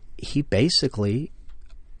he basically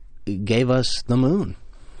gave us the moon.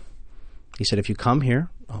 He said, if you come here,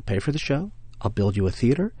 I'll pay for the show. I'll build you a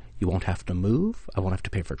theater. You won't have to move. I won't have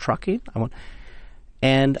to pay for trucking.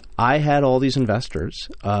 And I had all these investors.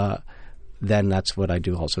 Then that's what I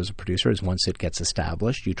do also as a producer, is once it gets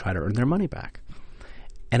established, you try to earn their money back.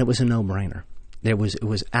 And it was a no-brainer. It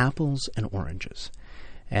was apples and oranges.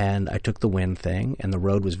 And I took the Wynn thing, and the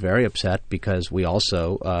Road was very upset because we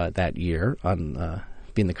also, that year, on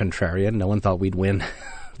being the contrarian, no one thought we'd win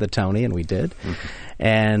the Tony, and we did. Mm-hmm.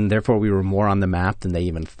 And therefore, we were more on the map than they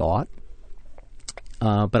even thought.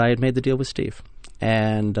 But I had made the deal with Steve,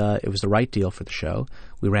 and it was the right deal for the show.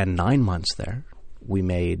 We ran 9 months there. We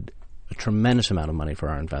made a tremendous amount of money for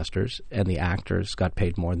our investors, and the actors got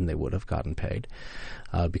paid more than they would have gotten paid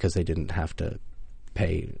because they didn't have to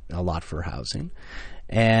pay a lot for housing.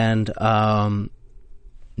 And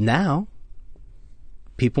now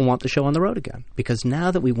people want the show on the road again, because now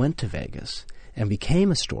that we went to Vegas and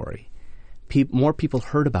became a story, more people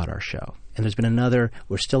heard about our show. And there's been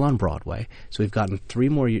we're still on Broadway, so we've gotten 2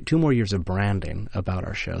 more years of branding about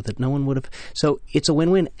our show that no one would have. So it's a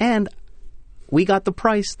win-win, and we got the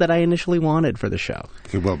price that I initially wanted for the show.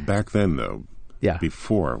 Okay, well, back then, though, yeah.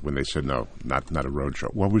 Before, when they said, no, not a road show,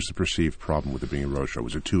 what was the perceived problem with it being a road show?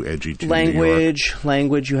 Was it too edgy, too New York?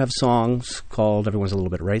 Language. You have songs called Everyone's a Little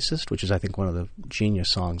Bit Racist, which is, I think, one of the genius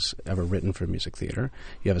songs ever written for music theater.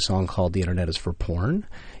 You have a song called The Internet is for Porn.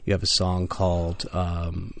 You have a song called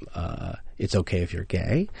It's Okay If You're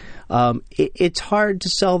Gay. It's hard to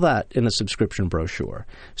sell that in a subscription brochure.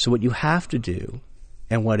 So what you have to do,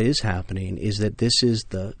 and what is happening, is that this is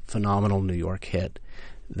the phenomenal New York hit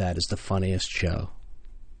that is the funniest show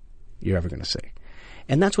you're ever going to see.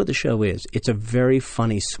 And that's what the show is. It's a very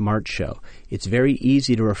funny, smart show. It's very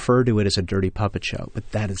easy to refer to it as a dirty puppet show, but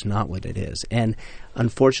that is not what it is. And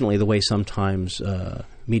unfortunately, the way sometimes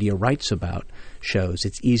media writes about shows,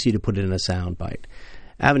 it's easy to put it in a soundbite.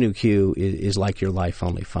 Avenue Q is like your life,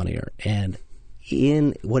 only funnier. And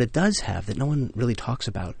in what it does have that no one really talks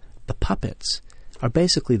about, the puppets are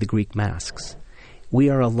basically the Greek masks. We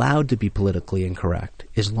are allowed to be politically incorrect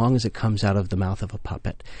as long as it comes out of the mouth of a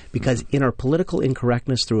puppet. Because in our political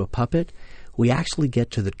incorrectness through a puppet, we actually get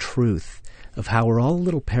to the truth of how we're all a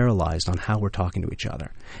little paralyzed on how we're talking to each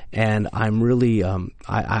other. And I'm really,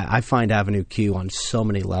 I find Avenue Q on so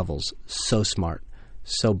many levels so smart,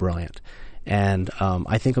 so brilliant. And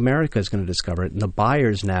I think America is going to discover it. And the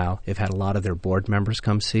buyers now have had a lot of their board members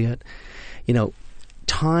come see it. You know,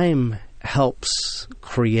 time helps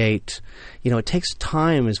create, it takes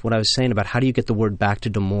time, is what I was saying about how do you get the word back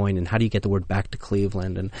to Des Moines, and how do you get the word back to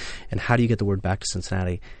Cleveland, and how do you get the word back to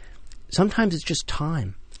Cincinnati. Sometimes it's just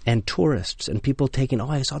time and tourists and people taking,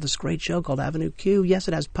 I saw this great show called Avenue Q. Yes,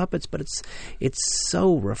 it has puppets, but it's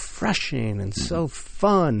so refreshing and so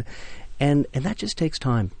fun. And that just takes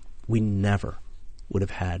time. We never would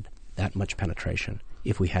have had that much penetration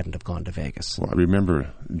if we hadn't have gone to Vegas. Well, I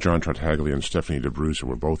remember John Tartaglia and Stephanie DeBrusa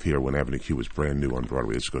were both here when Avenue Q was brand new on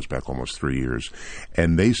Broadway. This goes back almost 3 years.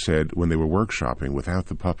 And they said when they were workshopping without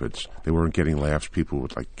the puppets, they weren't getting laughs. People were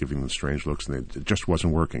giving them strange looks, and it just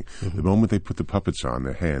wasn't working. Mm-hmm. The moment they put the puppets on,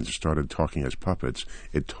 their hands started talking as puppets,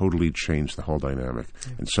 it totally changed the whole dynamic.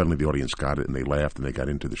 Mm-hmm. And suddenly the audience got it, and they laughed, and they got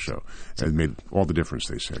into the show. And it made all the difference,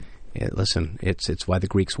 they said. Yeah, listen, it's why the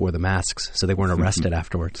Greeks wore the masks, so they weren't arrested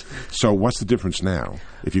afterwards. So what's the difference now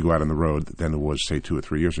if you go out on the road than it was, say, 2 or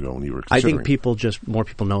 3 years ago when you were considering? I think more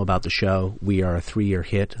people know about the show. We are a 3-year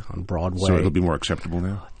hit on Broadway. So it'll be more acceptable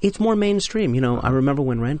now? It's more mainstream. I remember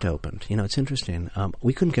when Rent opened. It's interesting.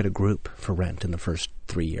 We couldn't get a group for Rent in the first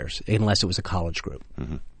 3 years, unless it was a college group.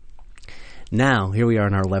 Mm-hmm. Now, here we are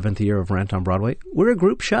in our 11th year of Rent on Broadway. We're a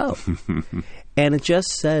group show. And it just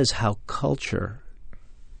says how culture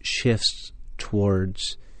shifts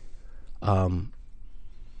towards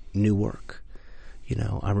new work.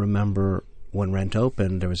 I remember when Rent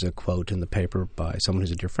opened, there was a quote in the paper by someone who's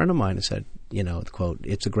a dear friend of mine who said, the quote,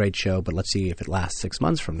 "It's a great show, but let's see if it lasts 6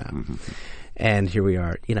 months from now." Mm-hmm. And here we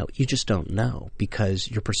are. You just don't know, because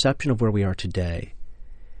your perception of where we are today,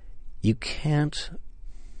 you can't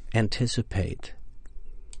anticipate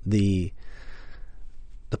the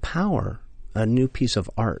power a new piece of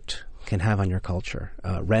art can have on your culture.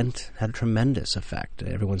 Rent had a tremendous effect.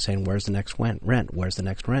 Everyone's saying, where's the next rent? Where's the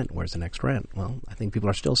next rent? Where's the next rent? Well, I think people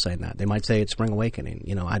are still saying that. They might say it's Spring Awakening.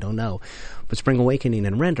 I don't know. But Spring Awakening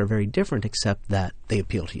and Rent are very different, except that they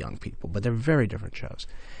appeal to young people. But they're very different shows.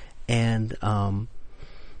 And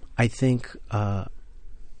I think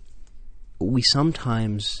we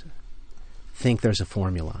sometimes think there's a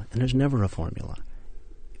formula, and there's never a formula.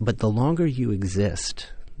 But the longer you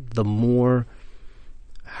exist, the more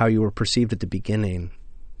how you were perceived at the beginning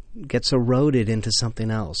gets eroded into something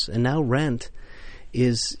else. And now Rent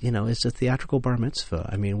is a theatrical bar mitzvah.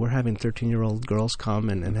 I mean, we're having 13-year-old girls come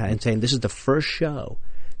and saying, this is the first show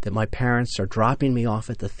that my parents are dropping me off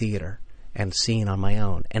at the theater and seeing on my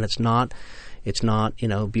own. And it's not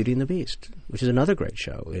Beauty and the Beast, which is another great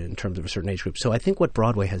show in terms of a certain age group. So I think what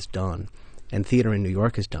Broadway has done and theater in New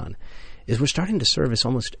York has done is we're starting to service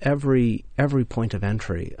almost every point of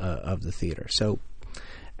entry of the theater. So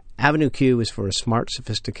Avenue Q is for a smart,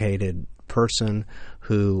 sophisticated person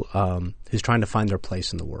who's trying to find their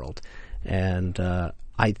place in the world. And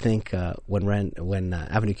I think when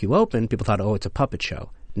Avenue Q opened, people thought, oh, it's a puppet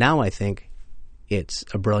show. Now I think it's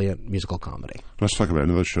a brilliant musical comedy. Let's talk about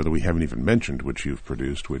another show that we haven't even mentioned, which you've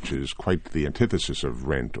produced, which is quite the antithesis of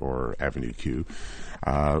Rent or Avenue Q,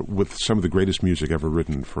 with some of the greatest music ever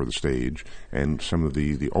written for the stage and some of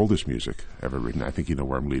the oldest music ever written. I think you know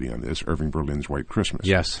where I'm leading on this. Irving Berlin's White Christmas.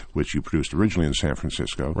 Yes. Which you produced originally in San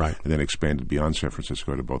Francisco. Right. And then expanded beyond San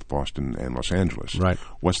Francisco to both Boston and Los Angeles. Right.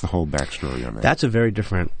 What's the whole backstory on that? That's a very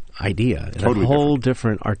different idea. Totally a whole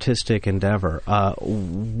different artistic endeavor.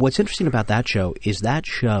 What's interesting about that show is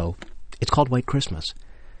it's called White Christmas.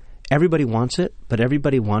 Everybody wants it, but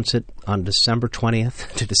everybody wants it on December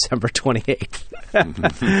 20th to December 28th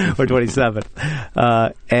or 27th.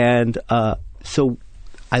 So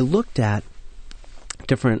I looked at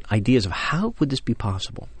different ideas of how would this be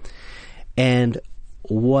possible. And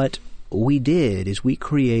what we did is we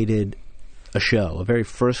created a show, a very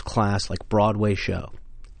first-class, like Broadway show.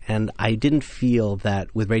 And I didn't feel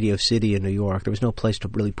that with Radio City in New York, there was no place to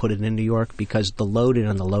really put it in New York because the load-in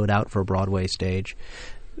and the load-out for a Broadway stage,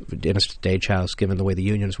 in a stage house, given the way the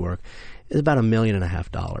unions work, is about $1.5 million.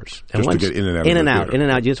 Just to get in and out. In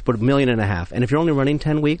and out. You just put $1.5 million. And if you're only running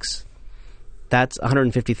 10 weeks, that's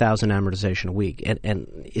 $150,000 amortization a week. And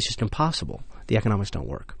it's just impossible. The economics don't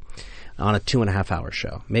work on a 2.5-hour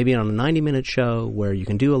show. Maybe on a 90-minute show where you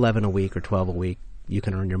can do 11 a week or 12 a week, you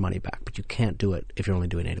can earn your money back, but you can't do it if you're only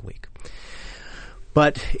doing 8 a week.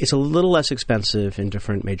 But it's a little less expensive in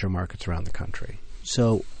different major markets around the country.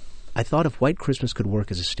 So I thought if White Christmas could work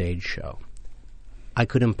as a stage show, I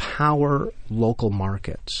could empower local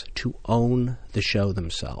markets to own the show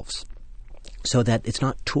themselves so that it's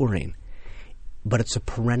not touring, but it's a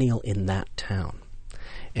perennial in that town.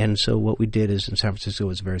 And so what we did is in San Francisco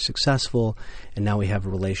was very successful, and now we have a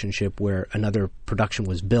relationship where another production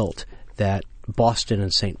was built that Boston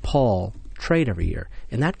and St. Paul trade every year.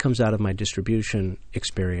 And that comes out of my distribution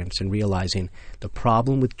experience and realizing the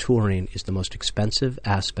problem with touring is the most expensive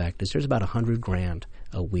aspect is there's about $100,000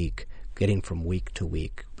 a week getting from week to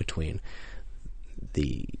week between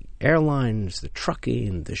the airlines, the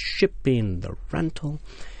trucking, the shipping, the rental.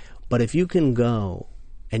 But if you can go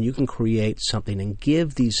and you can create something and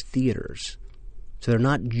give these theaters so they're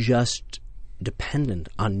not just dependent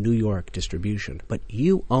on New York distribution, but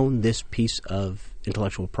you own this piece of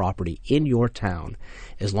intellectual property in your town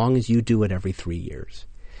as long as you do it every 3 years.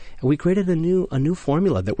 And we created a new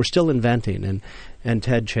formula that we're still inventing, and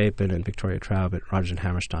Ted Chapin and Victoria Traub at Rodgers and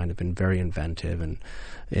Hammerstein have been very inventive, and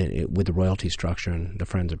with the royalty structure and the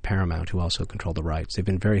friends at Paramount who also control the rights. They've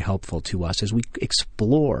been very helpful to us as we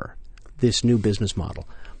explore this new business model.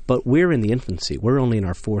 But we're in the infancy. We're only in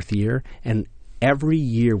our 4th year, and every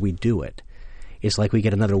year we do it, it's like we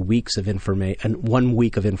get another 1 week of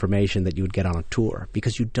information that you would get on a tour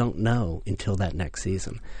because you don't know until that next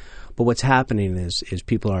season. But what's happening is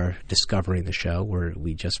people are discovering the show. Where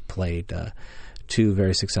we just played 2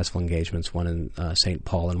 very successful engagements, one in St.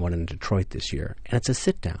 Paul and one in Detroit this year. And it's a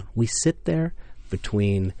sit-down. We sit there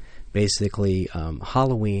between basically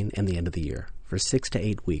Halloween and the end of the year for 6 to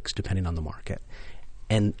 8 weeks, depending on the market.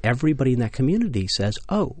 And everybody in that community says,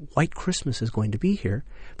 oh, White Christmas is going to be here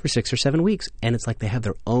for 6 or 7 weeks. And it's like they have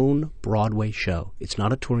their own Broadway show. It's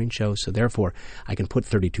not a touring show, so therefore I can put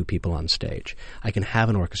 32 people on stage. I can have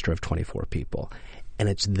an orchestra of 24 people. And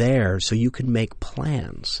it's there so you can make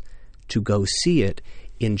plans to go see it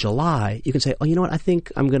in July. You can say, oh, you know what, I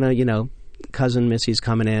think I'm going to, cousin Missy's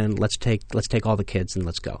coming in. Let's take all the kids and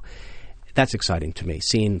let's go. That's exciting to me,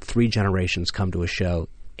 seeing 3 generations come to a show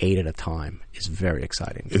 8 at a time is very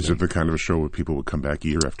exciting. Is it the kind of a show where people would come back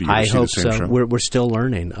year after year I to see hope the same so. show? We're still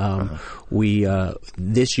learning. We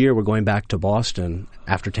this year we're going back to Boston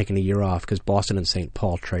after taking a year off because Boston and St.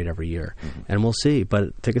 Paul trade every year, and we'll see.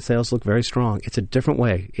 But ticket sales look very strong. It's a different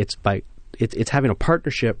way. It's having a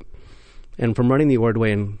partnership, and from running the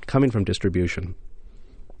Ordway and coming from distribution,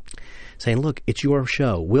 saying, look, it's your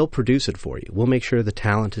show. We'll produce it for you. We'll make sure the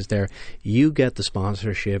talent is there. You get the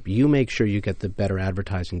sponsorship. You make sure you get the better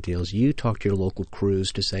advertising deals. You talk to your local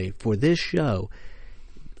crews to say, for this show,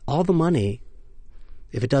 all the money,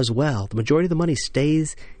 if it does well, the majority of the money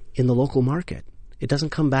stays in the local market. It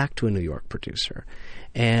doesn't come back to a New York producer.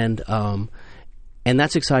 And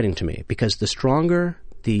that's exciting to me because the stronger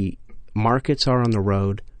the markets are on the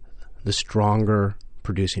road, the stronger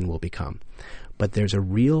producing will become. But there's a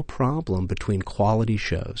real problem between quality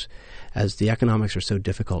shows. As the economics are so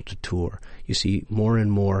difficult to tour, you see more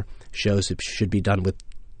and more shows that should be done with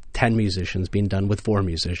 10 musicians being done with 4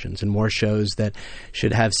 musicians, and more shows that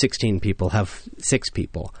should have 16 people have 6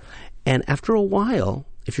 people. And after a while,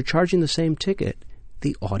 if you're charging the same ticket,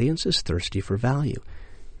 the audience is thirsty for value.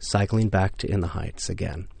 Cycling back to In the Heights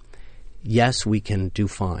again. Yes, we can do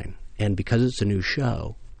fine. And because it's a new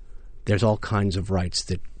show, there's all kinds of rights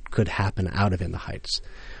that could happen out of In the Heights.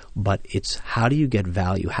 But it's how do you get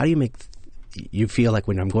value? How do you make you feel like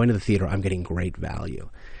when I'm going to the theater, I'm getting great value?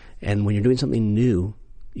 And when you're doing something new,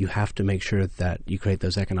 you have to make sure that you create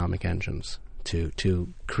those economic engines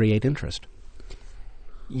to create interest.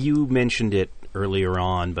 You mentioned it earlier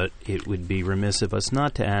on, but it would be remiss of us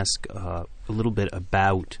not to ask a little bit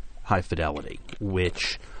about High Fidelity,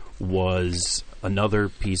 which was another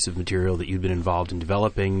piece of material that you'd been involved in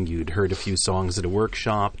developing. You'd heard a few songs at a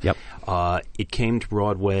workshop. Yep. It came to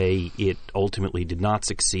Broadway. It ultimately did not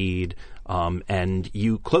succeed, and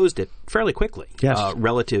you closed it fairly quickly, yes.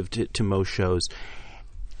 Relative to most shows.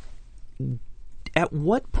 At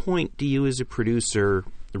what point do you as a producer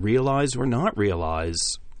realize or not realize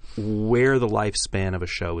where the lifespan of a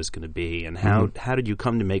show is going to be, and how did you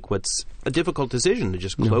come to make what's a difficult decision to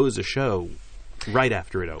just close a show right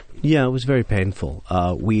after it opened? Yeah, it was very painful.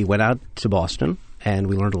 We went out to Boston, and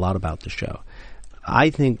we learned a lot about the show. I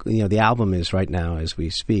think the album is right now, as we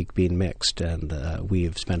speak, being mixed, and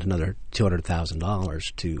we've spent another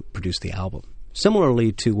 $200,000 to produce the album.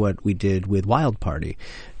 Similarly to what we did with Wild Party.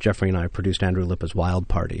 Jeffrey and I produced Andrew Lippa's Wild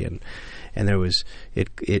Party, and there was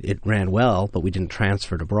it ran well, but we didn't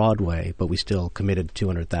transfer to Broadway, but we still committed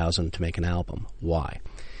 $200,000 to make an album. Why?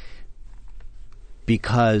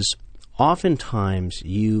 Because oftentimes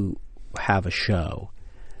you have a show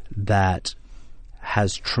that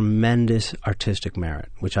has tremendous artistic merit,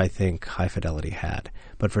 which I think High Fidelity had,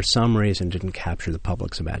 but for some reason didn't capture the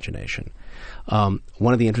public's imagination.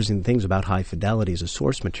 One of the interesting things about High Fidelity as a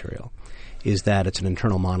source material is that it's an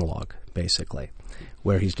internal monologue, basically,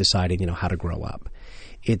 where he's deciding, how to grow up.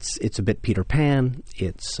 It's a bit Peter Pan.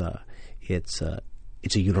 It's a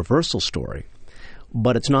universal story,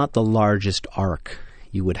 but it's not the largest arc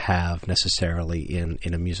you would have necessarily in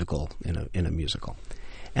a musical.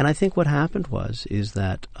 And I think what happened is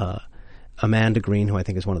that Amanda Green, who I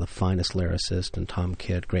think is one of the finest lyricists, and Tom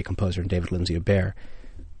Kidd, great composer, and David Lindsay-Abaire,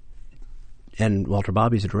 and Walter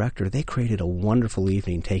Bobby's a director, they created a wonderful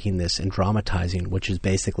evening taking this and dramatizing, which is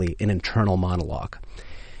basically an internal monologue.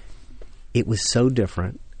 It was so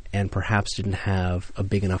different and perhaps didn't have a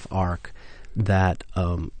big enough arc that,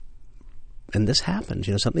 and this happened,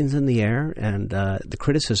 something's in the air, and the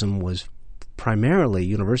criticism was primarily,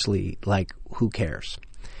 universally, like, who cares?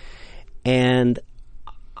 And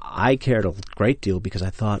I cared a great deal because I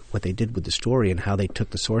thought what they did with the story and how they took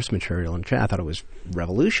the source material and I thought it was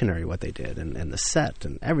revolutionary what they did, and the set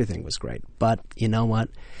and everything was great. But you know what?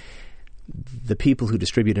 The people who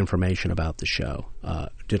distribute information about the show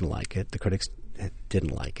didn't like it. The critics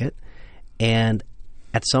didn't like it. And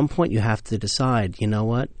at some point you have to decide, you know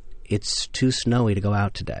what? It's too snowy to go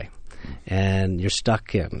out today. And you're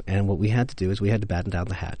stuck in. And what we had to do is we had to batten down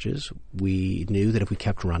the hatches. We knew that if we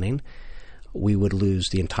kept running, we would lose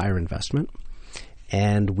the entire investment,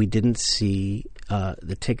 and we didn't see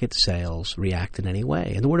the ticket sales react in any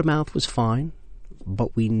way. And the word of mouth was fine,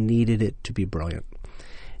 but we needed it to be brilliant.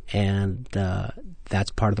 And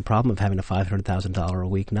that's part of the problem of having a $500,000 a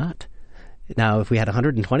week nut. Now, if we had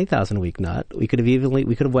 $120,000 a week nut, we could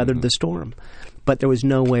have weathered the storm, but there was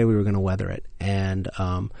no way we were going to weather it. And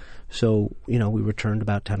so, we returned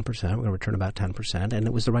about 10%. We're going to return about 10%, and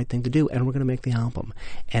it was the right thing to do, and we're going to make the album.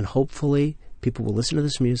 And hopefully people will listen to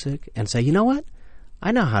this music and say, you know what?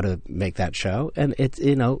 I know how to make that show. And it's,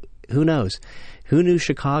 who knows? Who knew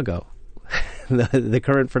Chicago the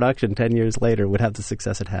current production 10 years later would have the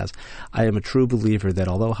success it has. I am a true believer that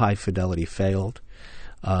although High Fidelity failed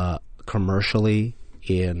commercially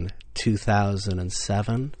in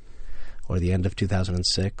 2007 or the end of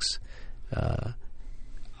 2006,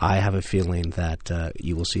 I have a feeling that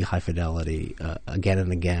you will see High Fidelity again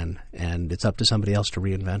and again, and it's up to somebody else to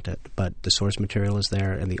reinvent it. But the source material is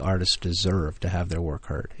there, and the artists deserve to have their work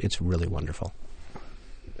heard. It's really wonderful.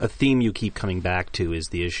 A theme you keep coming back to is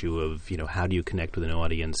the issue of, how do you connect with an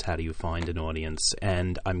audience? How do you find an audience?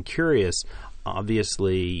 And I'm curious,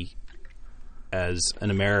 obviously, as an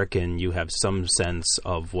American, you have some sense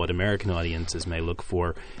of what American audiences may look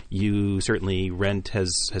for. You certainly, Rent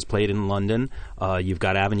has played in London. You've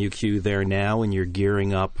got Avenue Q there now, and you're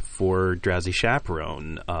gearing up for Drowsy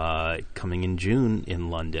Chaperone coming in June in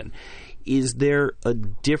London. Is there a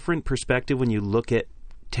different perspective when you look at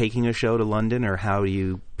taking a show to London, or how do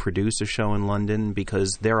you produce a show in London?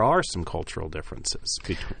 Because there are some cultural differences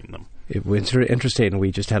between them. It was interesting.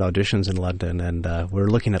 We just had auditions in London, and we're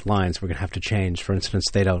looking at lines we're going to have to change. For instance,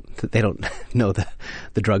 they don't know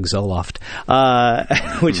the drug Zoloft,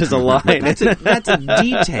 which is a line. That's a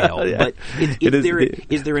detail. Yeah. But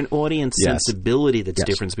is there an audience sensibility that's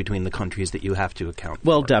different between the countries that you have to account for?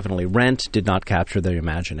 Well, definitely. Rent did not capture their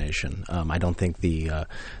imagination. I don't think the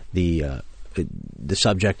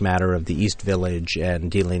subject matter of the East Village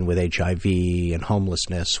and dealing with HIV and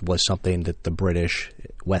homelessness was something that the British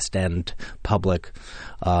West End public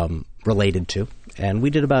related to, and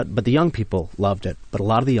we did but the young people loved it. But a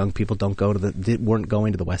lot of the young people weren't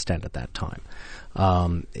going to the West End at that time,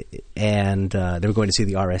 and they were going to see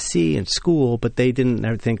the RSC in school, but they didn't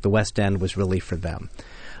ever think the West End was really for them.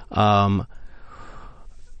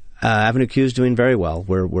 Avenue Q is doing very well.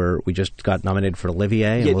 We just got nominated for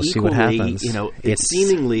Olivier, and we'll see what happens. It's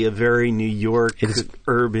seemingly a very New York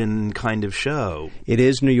urban kind of show. It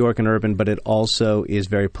is New York and urban, but it also is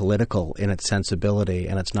very political in its sensibility,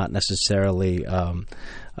 and it's not necessarily.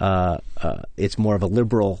 It's more of a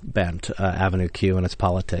liberal bent, Avenue Q, and its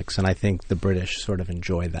politics, and I think the British sort of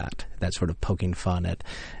enjoy that sort of poking fun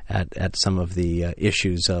at some of the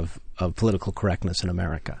issues of political correctness in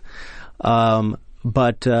America.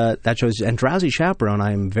 But that shows, and Drowsy Chaperone,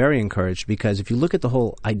 I am very encouraged, because if you look at the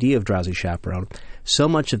whole idea of Drowsy Chaperone, so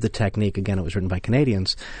much of the technique, again, it was written by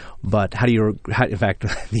Canadians, but in fact,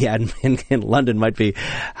 the ad in London might be,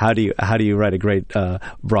 how do you write a great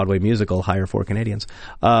Broadway musical, hire 4 Canadians?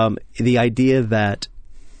 The idea that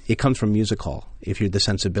it comes from music hall. If you're the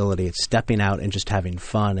sensibility, it's stepping out and just having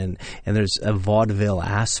fun, and there's a vaudeville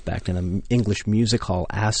aspect and an English music hall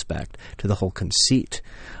aspect to the whole conceit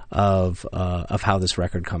of how this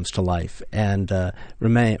record comes to life. And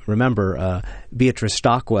remember, Beatrice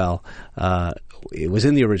Stockwell, it was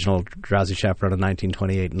in the original Drowsy Chaperone in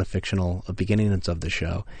 1928 in the fictional beginnings of the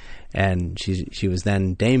show. And she was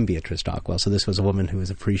then Dame Beatrice Stockwell, so this was a woman who was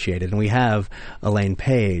appreciated. And we have Elaine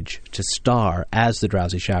Page to star as the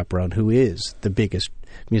Drowsy Chaperone, who is the biggest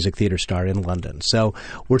music theater star in London. So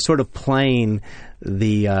we're sort of playing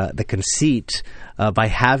the conceit by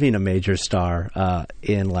having a major star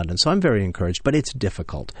in London. So I'm very encouraged, but it's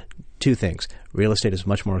difficult. 2 things. Real estate is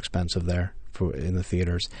much more expensive there in the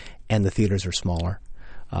theaters, and the theaters are smaller.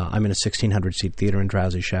 I'm in a 1,600-seat theater in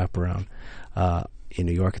Drowsy Chaperone. In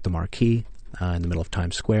New York at the Marquis, in the middle of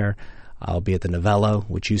Times Square. I'll be at the Novello,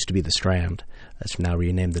 which used to be the Strand. It's now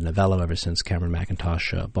renamed the Novello ever since Cameron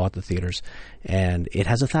McIntosh bought the theaters. And it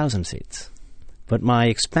has 1,000 seats. But my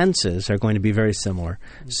expenses are going to be very similar.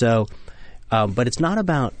 So, but it's not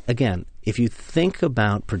about, again, if you think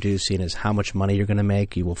about producing as how much money you're going to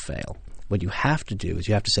make, you will fail. What you have to do is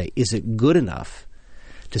you have to say, is it good enough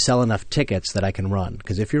to sell enough tickets that I can run?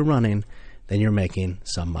 Because if you're running, then you're making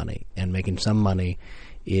some money, and making some money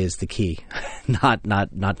is the key, not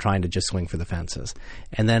trying to just swing for the fences.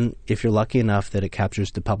 And then if you're lucky enough that it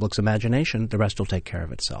captures the public's imagination, the rest will take care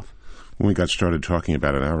of itself. When we got started talking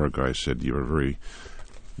about an hour ago, I said you're a very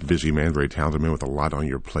busy man, very talented man with a lot on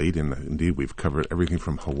your plate, and indeed we've covered everything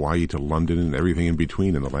from Hawaii to London and everything in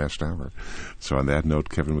between in the last hour. So on that note,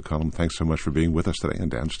 Kevin McCollum, thanks so much for being with us today on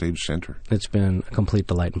Downstage Center. It's been a complete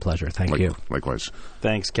delight and pleasure. Thank you. Likewise.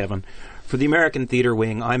 Thanks, Kevin. For the American Theater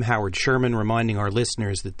Wing, I'm Howard Sherman, reminding our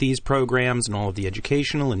listeners that these programs and all of the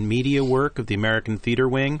educational and media work of the American Theater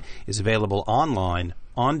Wing is available online,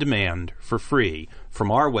 on demand, for free, from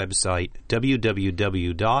our website,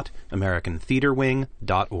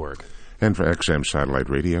 www.americantheaterwing.org. And for XM Satellite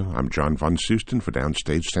Radio, I'm John Von Soosten for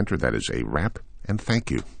Downstage Center. That is a wrap, and thank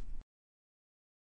you.